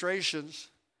couple of illustrations.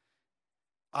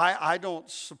 I don't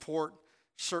support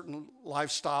certain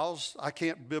lifestyles. I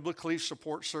can't biblically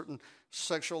support certain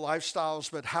sexual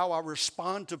lifestyles, but how I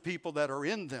respond to people that are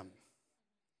in them.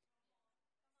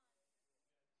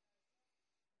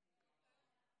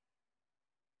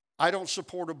 I don't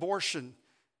support abortion,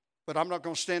 but I'm not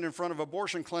going to stand in front of an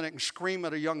abortion clinic and scream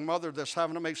at a young mother that's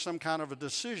having to make some kind of a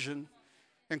decision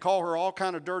and call her all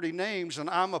kind of dirty names, and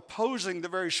I'm opposing the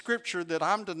very Scripture that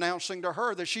I'm denouncing to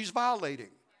her that she's violating.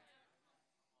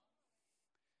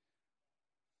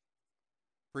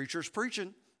 Preacher's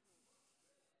preaching.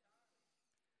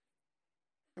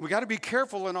 And we got to be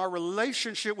careful in our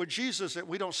relationship with Jesus that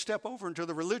we don't step over into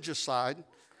the religious side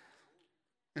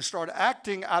and start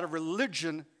acting out of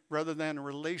religion rather than a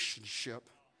relationship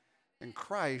in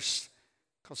Christ,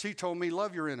 because He told me,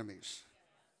 love your enemies.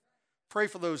 Pray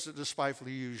for those that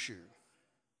despitefully use you.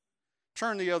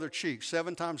 Turn the other cheek.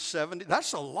 7 times 70,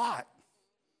 that's a lot.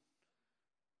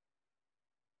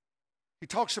 He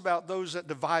talks about those that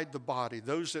divide the body,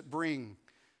 those that bring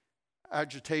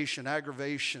agitation,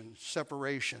 aggravation,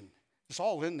 separation. It's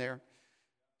all in there.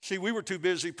 See, we were too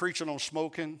busy preaching on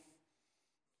smoking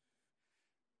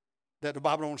that the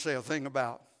Bible don't say a thing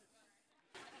about.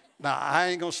 Now, I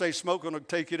ain't going to say smoking will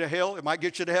take you to hell. It might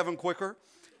get you to heaven quicker.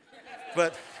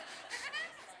 But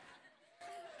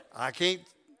I can't.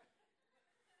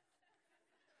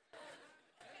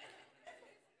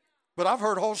 But I've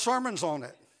heard whole sermons on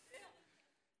it.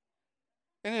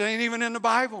 And it ain't even in the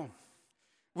Bible.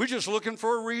 We're just looking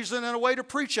for a reason and a way to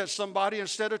preach at somebody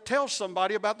instead of tell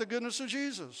somebody about the goodness of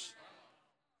Jesus.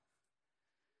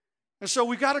 And so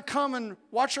we got to come and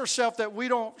watch ourselves that we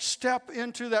don't step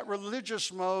into that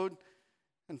religious mode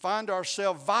and find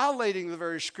ourselves violating the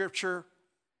very Scripture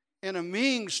in a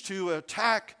means to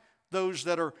attack those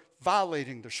that are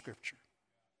violating the Scripture.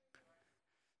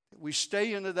 We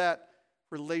stay into that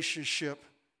relationship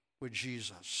with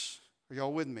Jesus. Are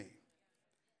y'all with me?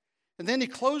 And then he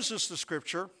closes the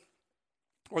Scripture,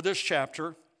 or this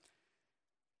chapter,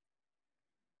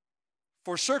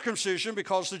 for circumcision,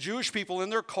 because the Jewish people in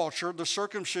their culture, the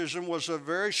circumcision was a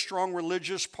very strong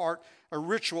religious part, a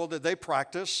ritual that they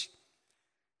practiced.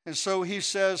 And so he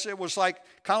says it was like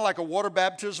kind of like a water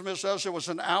baptism. It says it was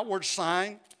an outward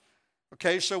sign.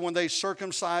 Okay, so when they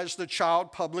circumcised the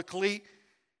child publicly,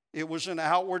 it was an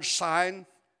outward sign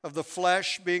of the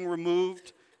flesh being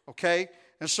removed. Okay,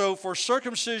 and so for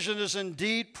circumcision is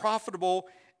indeed profitable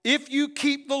if you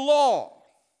keep the law.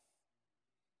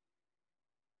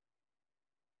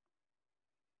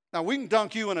 Now, we can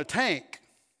dunk you in a tank,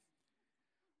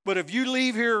 but if you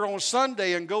leave here on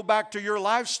Sunday and go back to your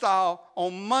lifestyle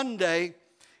on Monday,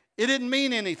 it didn't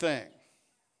mean anything.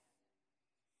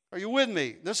 Are you with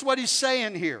me? This is what he's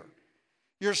saying here.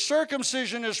 Your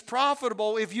circumcision is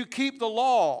profitable if you keep the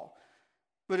law,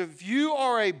 but if you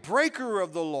are a breaker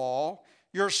of the law,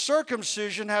 your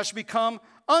circumcision has become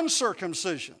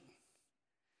uncircumcision.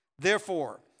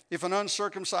 Therefore, if an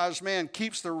uncircumcised man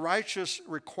keeps the righteous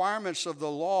requirements of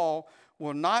the law,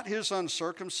 will not his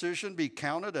uncircumcision be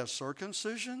counted as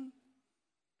circumcision?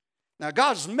 Now,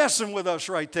 God's messing with us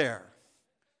right there.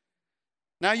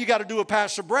 Now you got to do a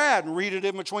Pastor Brad and read it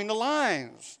in between the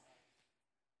lines.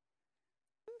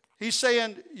 He's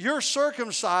saying, you're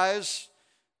circumcised,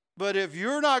 but if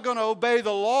you're not going to obey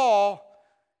the law,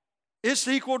 it's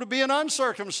equal to being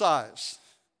uncircumcised.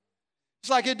 It's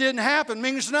like it didn't happen,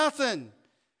 means nothing.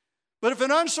 But if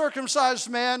an uncircumcised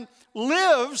man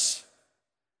lives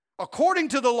according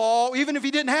to the law, even if he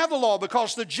didn't have the law,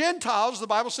 because the Gentiles, the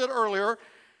Bible said earlier,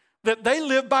 that they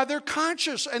lived by their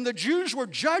conscience, and the Jews were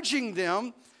judging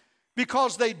them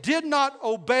because they did not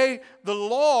obey the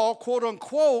law, quote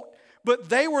unquote, but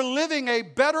they were living a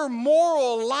better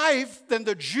moral life than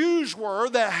the Jews were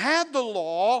that had the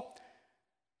law.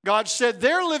 God said,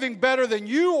 they're living better than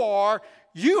you are.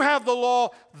 you have the law.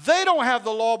 They don't have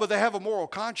the law, but they have a moral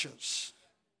conscience.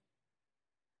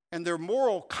 And their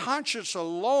moral conscience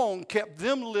alone kept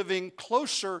them living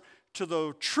closer to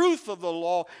the truth of the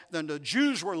law than the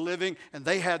Jews were living, and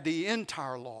they had the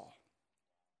entire law.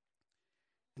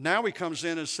 Now he comes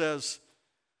in and says,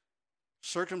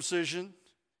 circumcision,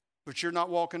 but you're not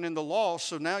walking in the law,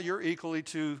 so now you're equally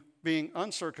to being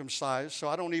uncircumcised, so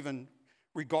I don't even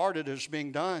regard it as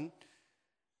being done.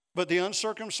 But the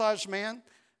uncircumcised man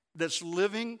that's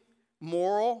living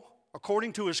moral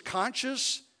according to his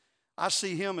conscience, I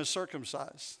see him as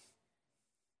circumcised.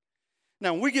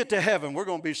 Now, when we get to heaven, we're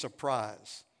going to be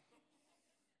surprised.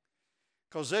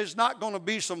 Because there's not going to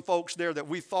be some folks there that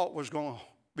we thought was going to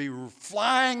be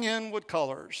flying in with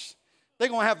colors. They're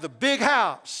going to have the big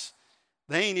house.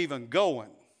 They ain't even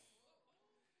going.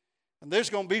 And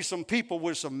there's going to be some people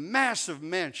with some massive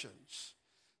mansions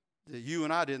that you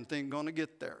and I didn't think going to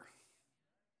get there.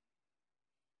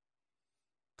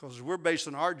 Because we're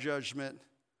basing our judgment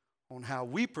on how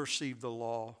we perceive the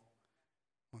law,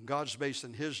 when God's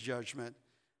basing his judgment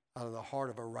out of the heart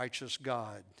of a righteous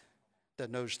God that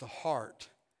knows the heart,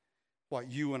 what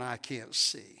you and I can't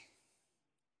see.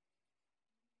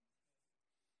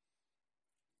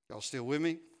 Y'all still with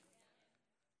me?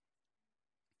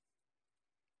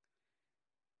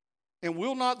 And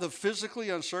will not the physically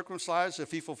uncircumcised,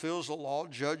 if he fulfills the law,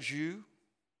 judge you,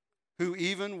 who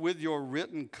even with your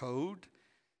written code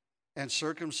and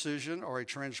circumcision are a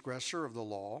transgressor of the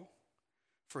law?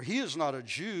 For he is not a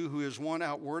Jew who is one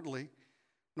outwardly,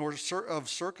 nor of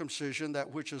circumcision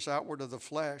that which is outward of the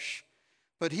flesh,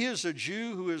 but he is a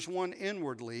Jew who is one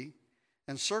inwardly,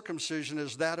 and circumcision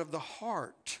is that of the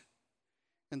heart,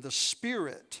 in the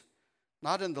spirit,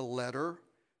 not in the letter,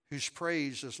 whose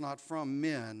praise is not from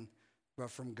men,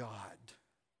 but from God.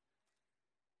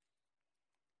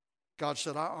 God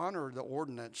said, I honor the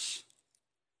ordinance,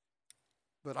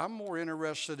 but I'm more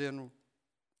interested in,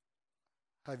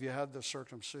 have you had the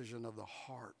circumcision of the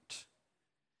heart?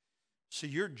 See,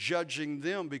 you're judging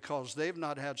them because they've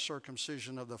not had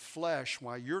circumcision of the flesh,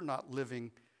 while you're not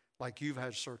living like you've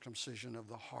had circumcision of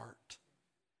the heart.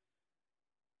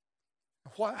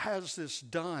 What has this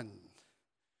done?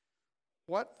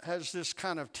 What has this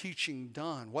kind of teaching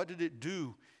done? What did it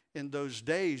do in those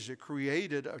days? It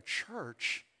created a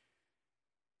church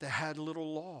that had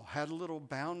little law, had a little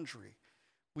boundary.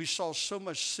 We saw so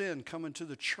much sin come into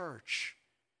the church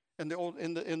in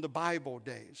the Bible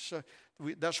days.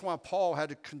 That's why Paul had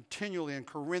to continually in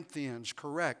Corinthians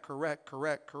correct,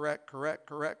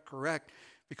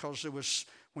 because it was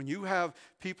when you have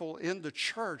people in the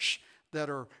church that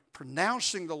are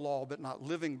pronouncing the law but not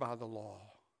living by the law,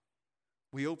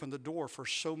 we open the door for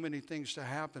so many things to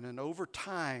happen. And over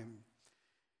time,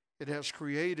 it has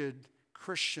created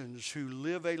Christians who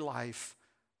live a life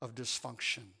of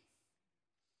dysfunction.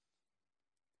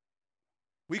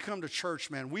 We come to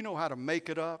church, man, we know how to make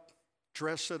it up,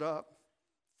 dress it up,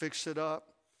 fix it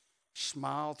up,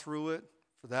 smile through it.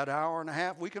 For that hour and a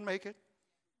half, we can make it.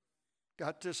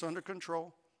 Got this under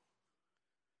control.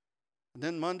 And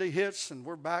then Monday hits and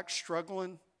we're back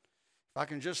struggling. If I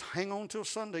can just hang on till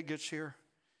Sunday gets here,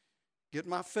 get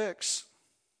my fix,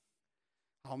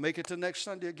 I'll make it to next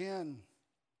Sunday again.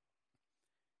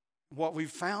 What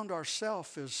we've found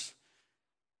ourselves is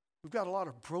we've got a lot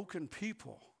of broken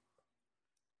people.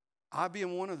 I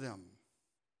being one of them,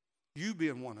 you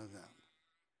being one of them,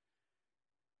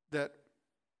 that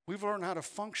we've learned how to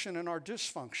function in our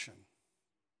dysfunction.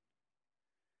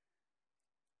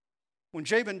 When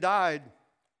Jabin died,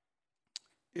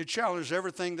 it challenged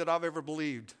everything that I've ever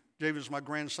believed. Jabin's my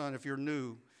grandson, if you're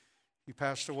new. He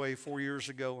passed away 4 years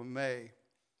ago in May.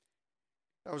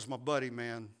 That was my buddy,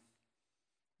 man.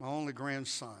 My only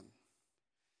grandson.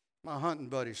 My hunting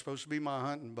buddy, supposed to be my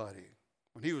hunting buddy.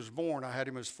 When he was born, I had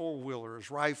him his four-wheeler,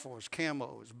 his rifle, his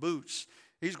camo, his boots.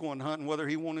 He's going hunting whether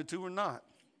he wanted to or not.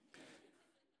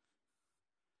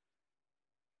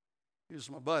 He was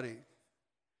my buddy.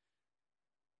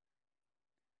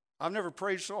 I've never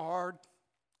prayed so hard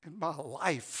in my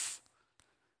life.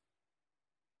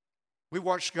 We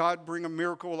watched God bring a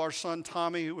miracle with our son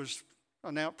Tommy, who was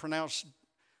pronounced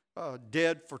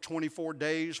dead for 24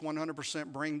 days, 100%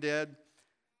 brain dead.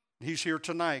 He's here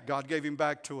tonight. God gave him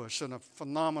back to us in a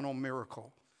phenomenal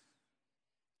miracle.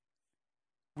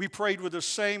 We prayed with the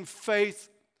same faith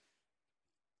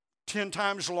 10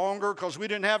 times longer because we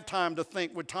didn't have time to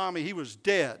think with Tommy. He was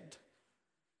dead.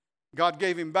 God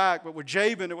gave him back. But with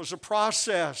Jabin, it was a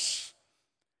process.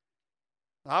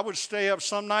 I would stay up.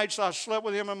 Some nights I slept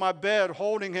with him in my bed,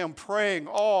 holding him, praying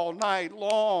all night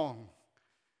long.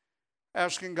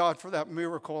 asking God for that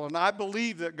miracle. And I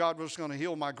believed that God was going to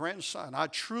heal my grandson. I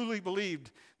truly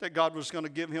believed that God was going to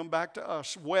give him back to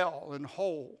us well and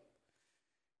whole.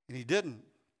 And He didn't.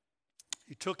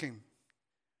 He took him.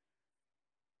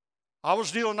 I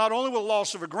was dealing not only with the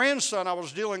loss of a grandson, I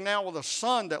was dealing now with a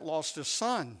son that lost his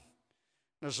son.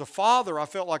 And as a father, I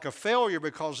felt like a failure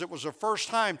because it was the first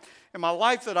time in my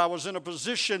life that I was in a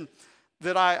position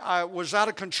that I was out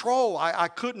of control. I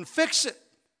couldn't fix it.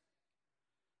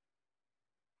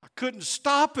 I couldn't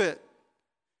stop it.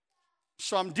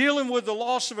 So I'm dealing with the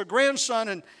loss of a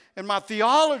grandson, and my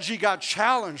theology got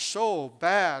challenged so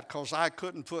bad because I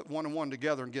couldn't put one and one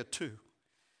together and get two.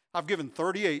 I've given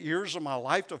 38 years of my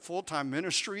life to full-time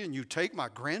ministry, and you take my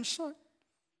grandson?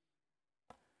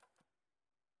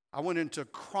 I went into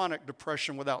chronic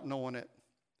depression without knowing it.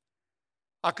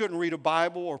 I couldn't read a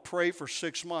Bible or pray for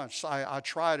 6 months. I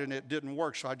tried, and it didn't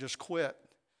work, so I just quit.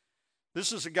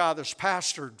 This is a guy that's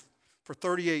pastored for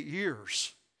 38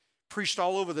 years, preached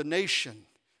all over the nation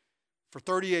for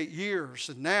 38 years,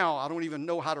 and now I don't even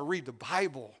know how to read the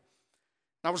Bible.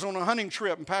 I was on a hunting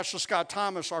trip, and Pastor Scott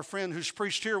Thomas, our friend who's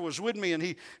preached here, was with me, and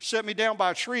he set me down by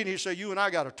a tree, and he said, "You and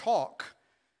I got to talk."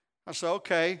 I said,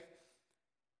 "Okay."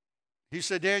 He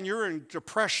said, "Dan, you're in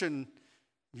depression.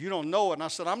 You don't know it." And I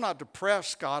said, "I'm not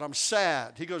depressed, God. I'm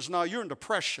sad." He goes, "No, you're in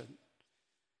depression."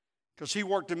 Because he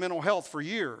worked in mental health for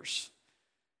years.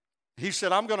 He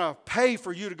said, "I'm going to pay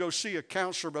for you to go see a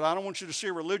counselor, but I don't want you to see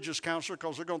a religious counselor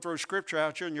because they're going to throw scripture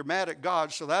at you, and you're mad at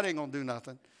God, so that ain't going to do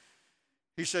nothing."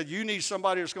 He said, "You need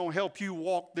somebody that's going to help you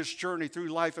walk this journey through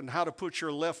life and how to put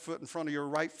your left foot in front of your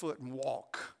right foot and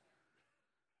walk."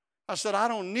 I said, "I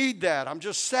don't need that. I'm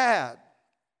just sad."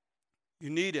 You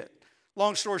need it.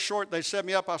 Long story short, they set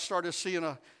me up. I started seeing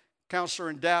a counselor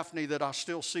in Daphne that I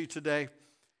still see today.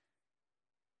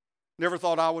 Never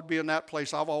thought I would be in that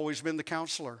place. I've always been the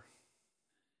counselor.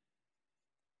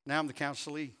 Now I'm the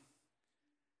counselee.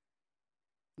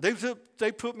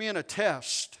 They put me in a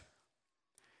test.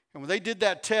 And when they did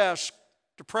that test,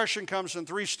 depression comes in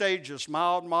 3 stages: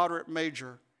 mild, moderate,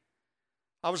 major.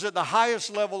 I was at the highest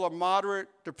level of moderate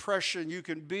depression you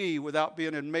can be without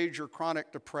being in major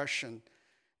chronic depression.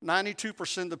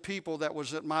 92% of the people that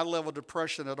was at my level of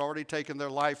depression had already taken their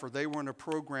life, or they were in a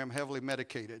program heavily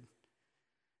medicated.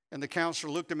 And the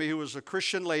counselor looked at me, who was a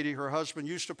Christian lady. Her husband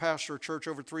used to pastor a church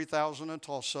over 3,000 in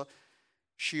Tulsa.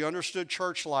 She understood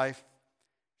church life.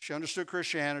 She understood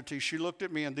Christianity. She looked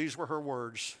at me, and these were her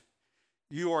words: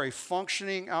 "You are a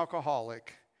functioning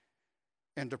alcoholic,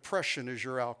 and depression is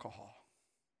your alcohol.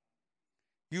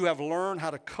 You have learned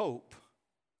how to cope.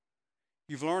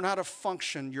 You've learned how to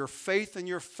function. Your faith in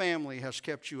your family has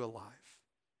kept you alive.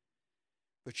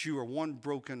 But you are one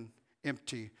broken,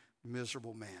 empty,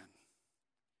 miserable man."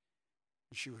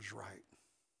 And she was right.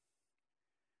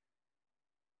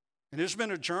 And it's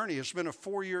been a journey. It's been a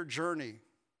 4-year journey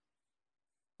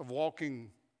of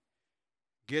walking,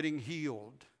 getting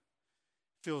healed.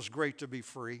 Feels great to be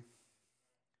free.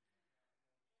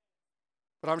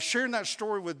 But I'm sharing that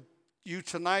story with you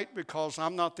tonight because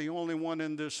I'm not the only one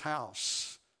in this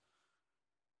house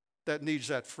that needs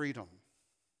that freedom.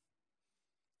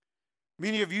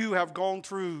 Many of you have gone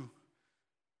through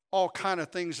all kind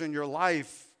of things in your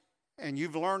life, and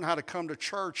you've learned how to come to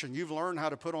church, and you've learned how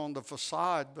to put on the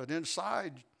facade, but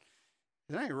inside,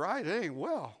 it ain't right, it ain't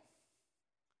well.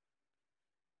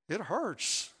 It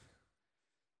hurts.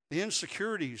 The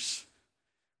insecurities,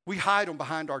 we hide them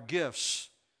behind our gifts.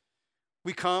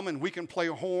 We come and we can play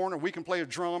a horn, or we can play a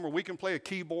drum, or we can play a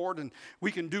keyboard, and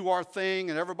we can do our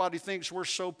thing, and everybody thinks we're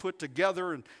so put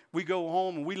together, and we go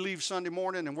home and we leave Sunday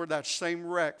morning and we're that same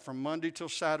wreck from Monday till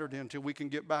Saturday until we can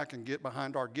get back and get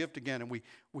behind our gift again, and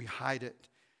we hide it.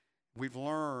 We've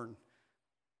learned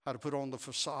how to put on the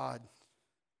facade.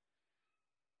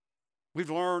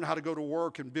 We've learned how to go to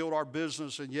work and build our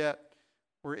business, and yet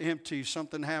we're empty.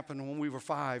 Something happened when we were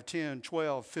 5, 10,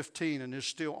 12, 15, and it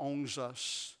still owns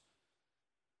us.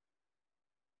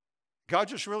 God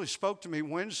just really spoke to me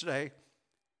Wednesday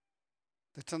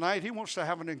that tonight He wants to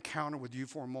have an encounter with you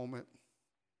for a moment.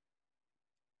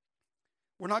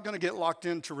 We're not going to get locked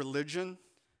into religion.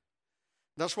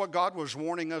 That's what God was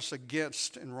warning us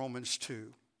against in Romans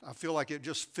 2. I feel like it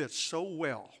just fits so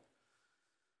well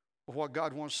with what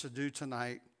God wants to do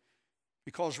tonight,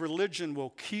 because religion will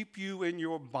keep you in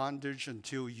your bondage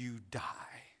until you die.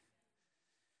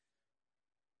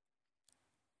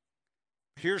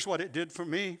 Here's what it did for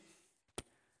me.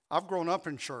 I've grown up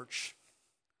in church.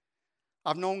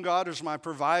 I've known God as my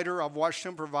provider. I've watched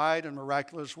Him provide in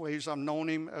miraculous ways. I've known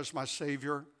Him as my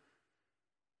Savior.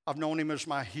 I've known Him as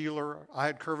my healer. I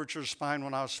had curvature of spine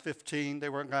when I was 15. They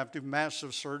were going to have to do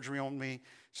massive surgery on me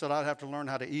Said I'd have to learn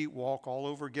how to eat, walk all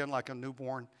over again like a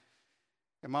newborn.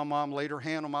 And my mom laid her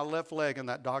hand on my left leg in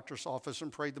that doctor's office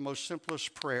and prayed the most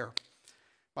simplest prayer.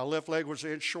 My left leg was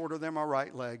an inch shorter than my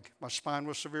right leg. My spine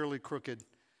was severely crooked.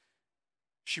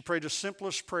 She prayed the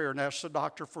simplest prayer and asked the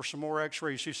doctor for some more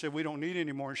x-rays. He said, we don't need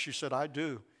any more. And she said, I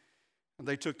do. And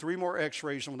they took 3 more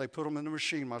x-rays, and when they put them in the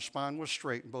machine, my spine was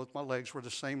straight and both my legs were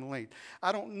the same length.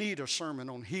 I don't need a sermon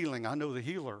on healing. I know the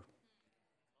healer.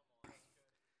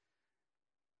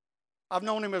 I've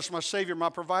known him as my Savior, my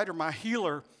provider, my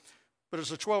healer. But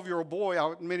as a 12-year-old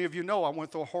boy, many of you know, I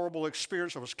went through a horrible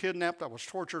experience. I was kidnapped. I was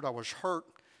tortured. I was hurt.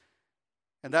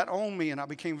 And that owned me, and I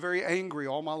became very angry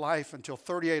all my life until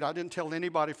 38. I didn't tell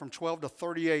anybody from 12 to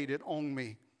 38. It owned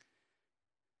me.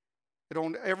 It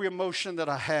owned every emotion that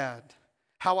I had,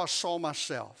 how I saw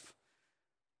myself,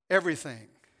 everything.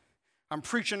 I'm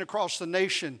preaching across the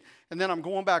nation, and then I'm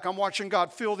going back. I'm watching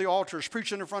God fill the altars,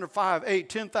 preaching in front of 5, 8,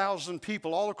 10,000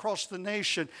 people all across the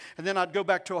nation. And then I'd go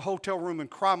back to a hotel room and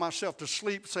cry myself to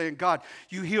sleep saying, God,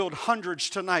 you healed hundreds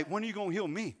tonight. When are you going to heal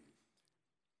me?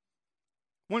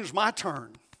 When's my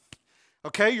turn?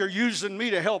 Okay, you're using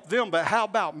me to help them, but how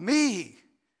about me?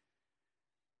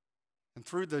 And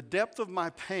through the depth of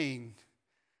my pain,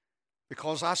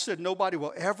 because I said nobody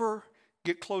will ever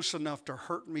get close enough to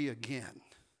hurt me again.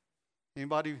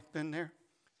 Anybody been there?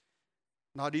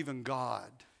 Not even God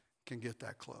can get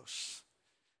that close,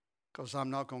 because I'm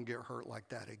not going to get hurt like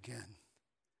that again.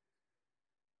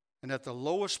 And at the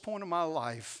lowest point of my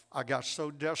life, I got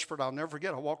so desperate, I'll never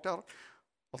forget. I walked out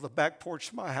of the back porch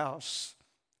of my house,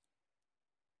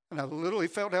 and I literally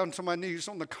fell down to my knees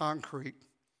on the concrete,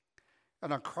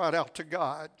 and I cried out to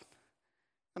God,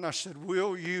 and I said,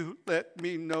 will you let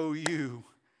me know you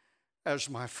as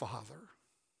my Father?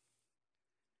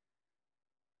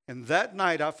 And that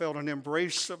night I felt an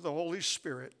embrace of the Holy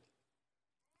Spirit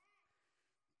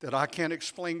that I can't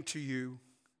explain to you,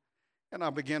 and I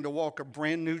began to walk a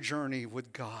brand new journey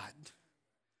with God.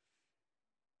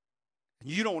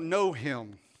 You don't know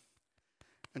Him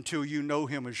until you know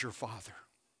Him as your Father.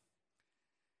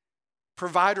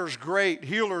 Provider's great,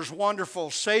 healer's wonderful,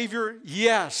 Savior,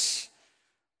 yes.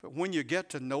 But when you get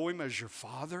to know Him as your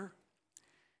Father,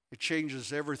 it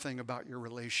changes everything about your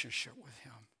relationship with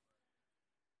Him.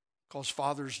 Because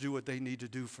fathers do what they need to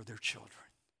do for their children.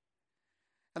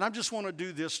 And I just want to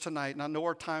do this tonight, and I know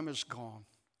our time is gone.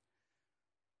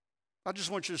 I just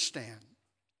want you to stand.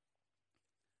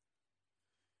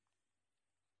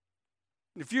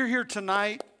 And if you're here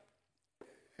tonight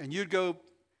and you'd go,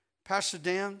 Pastor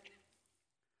Dan,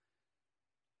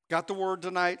 got the word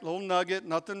tonight, little nugget,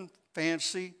 nothing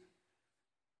fancy.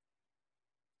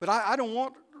 But I don't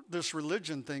want this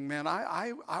religion thing, man.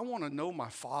 I want to know my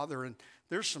Father, and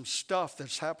there's some stuff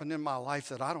that's happened in my life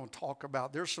that I don't talk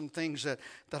about. There's some things that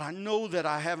I know that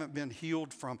I haven't been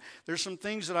healed from. There's some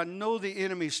things that I know the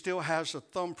enemy still has a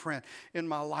thumbprint in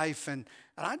my life, and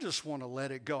I just want to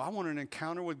let it go. I want an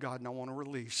encounter with God, and I want to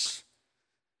release.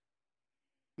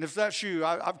 And if that's you,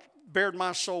 I've bared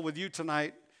my soul with you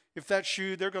tonight. If that's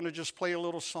you, they're going to just play a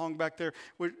little song back there.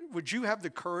 Would you have the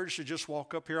courage to just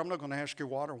walk up here? I'm not going to ask you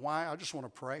what or why. I just want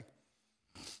to pray.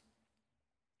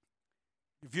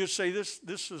 If you say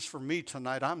this is for me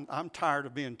tonight, I'm tired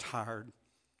of being tired.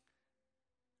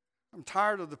 I'm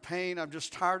tired of the pain. I'm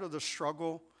just tired of the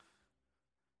struggle.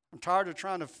 I'm tired of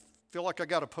trying to feel like I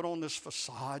got to put on this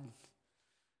facade.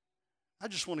 I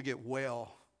just want to get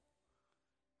well.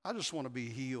 I just want to be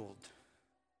healed.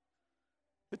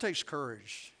 It takes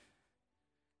courage.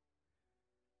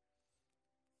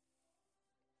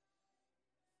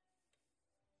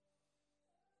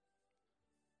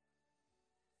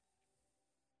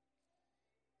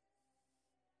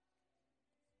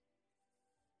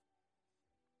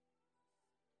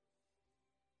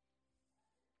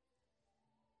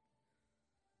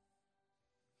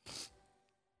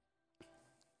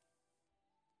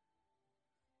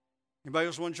 Anybody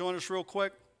else want to join us real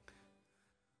quick?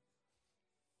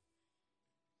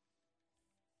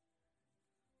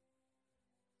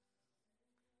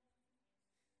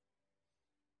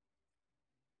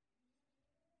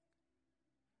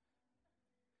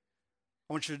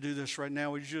 I want you to do this right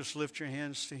now. Would you just lift your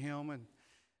hands to Him? And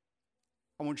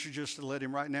I want you just to let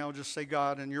Him right now just say,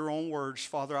 God, in your own words,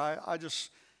 Father,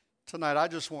 tonight I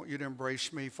just want you to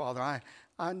embrace me, Father.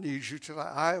 I need you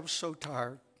tonight. I am so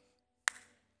tired.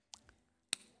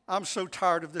 I'm so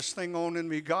tired of this thing owning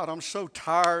me, God. I'm so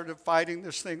tired of fighting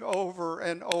this thing over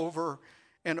and over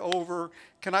and over.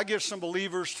 Can I get some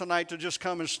believers tonight to just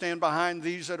come and stand behind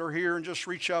these that are here and just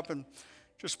reach up and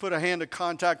just put a hand of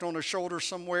contact on the shoulder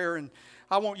somewhere? And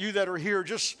I want you that are here,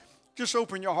 just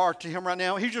open your heart to Him right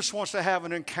now. He just wants to have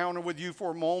an encounter with you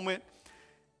for a moment.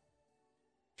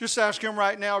 Just ask Him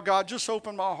right now, God, just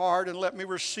open my heart and let me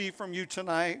receive from You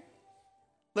tonight.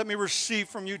 Let me receive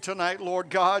from You tonight,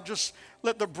 Lord God. Just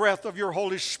let the breath of Your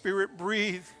Holy Spirit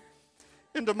breathe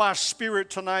into my spirit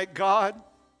tonight, God.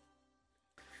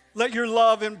 Let Your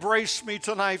love embrace me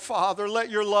tonight, Father.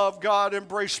 Let Your love, God,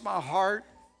 embrace my heart.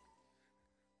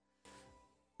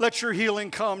 Let Your healing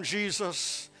come,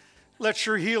 Jesus. Let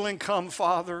Your healing come,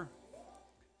 Father.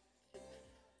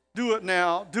 Do it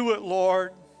now. Do it,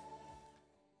 Lord.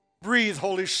 Breathe,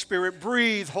 Holy Spirit.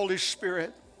 Breathe, Holy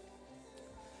Spirit.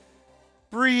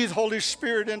 Breathe, Holy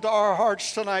Spirit, into our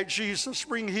hearts tonight, Jesus.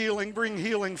 Bring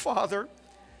healing, Father.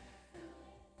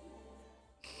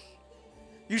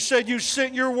 You said You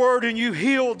sent Your word and You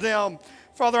healed them.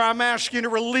 Father, I'm asking You to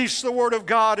release the word of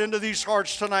God into these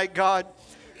hearts tonight, God.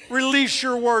 Release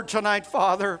Your word tonight,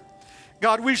 Father.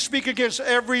 God, we speak against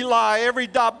every lie, every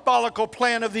diabolical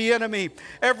plan of the enemy,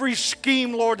 every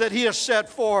scheme, Lord, that he has set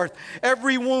forth,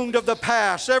 every wound of the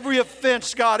past, every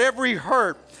offense, God, every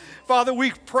hurt. Father,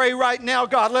 we pray right now,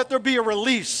 God, let there be a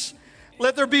release.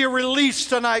 Let there be a release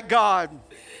tonight, God.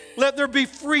 Let there be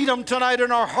freedom tonight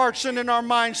in our hearts and in our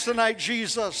minds tonight,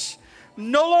 Jesus.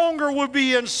 No longer will we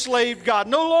be enslaved, God.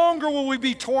 No longer will we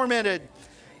be tormented.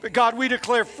 But God, we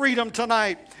declare freedom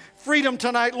tonight. Freedom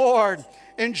tonight, Lord.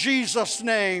 In Jesus'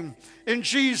 name,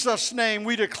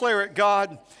 we declare it,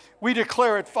 God. We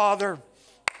declare it, Father.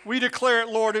 We declare it,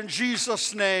 Lord, in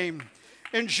Jesus' name.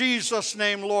 In Jesus'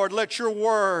 name, Lord, let Your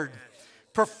word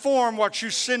perform what You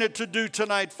sent it to do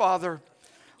tonight, Father.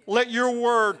 Let Your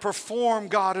word perform,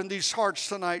 God, in these hearts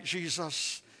tonight,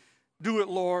 Jesus. Do it,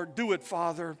 Lord. Do it,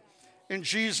 Father. In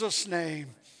Jesus' name.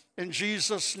 In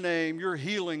Jesus' name, Your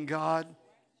healing, God.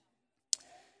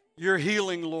 Your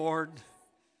healing, Lord.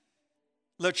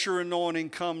 Let Your anointing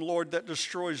come, Lord, that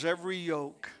destroys every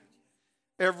yoke,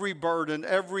 every burden,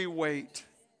 every weight,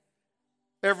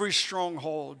 every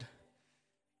stronghold.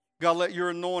 God, let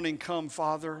Your anointing come,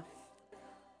 Father.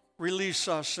 Release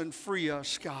us and free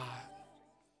us, God.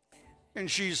 In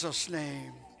Jesus'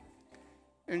 name.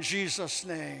 In Jesus'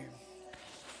 name.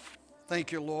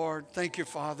 Thank You, Lord. Thank You,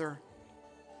 Father.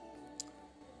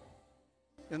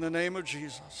 In the name of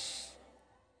Jesus.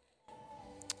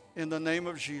 In the name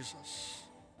of Jesus.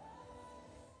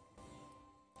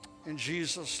 In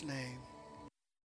Jesus' name.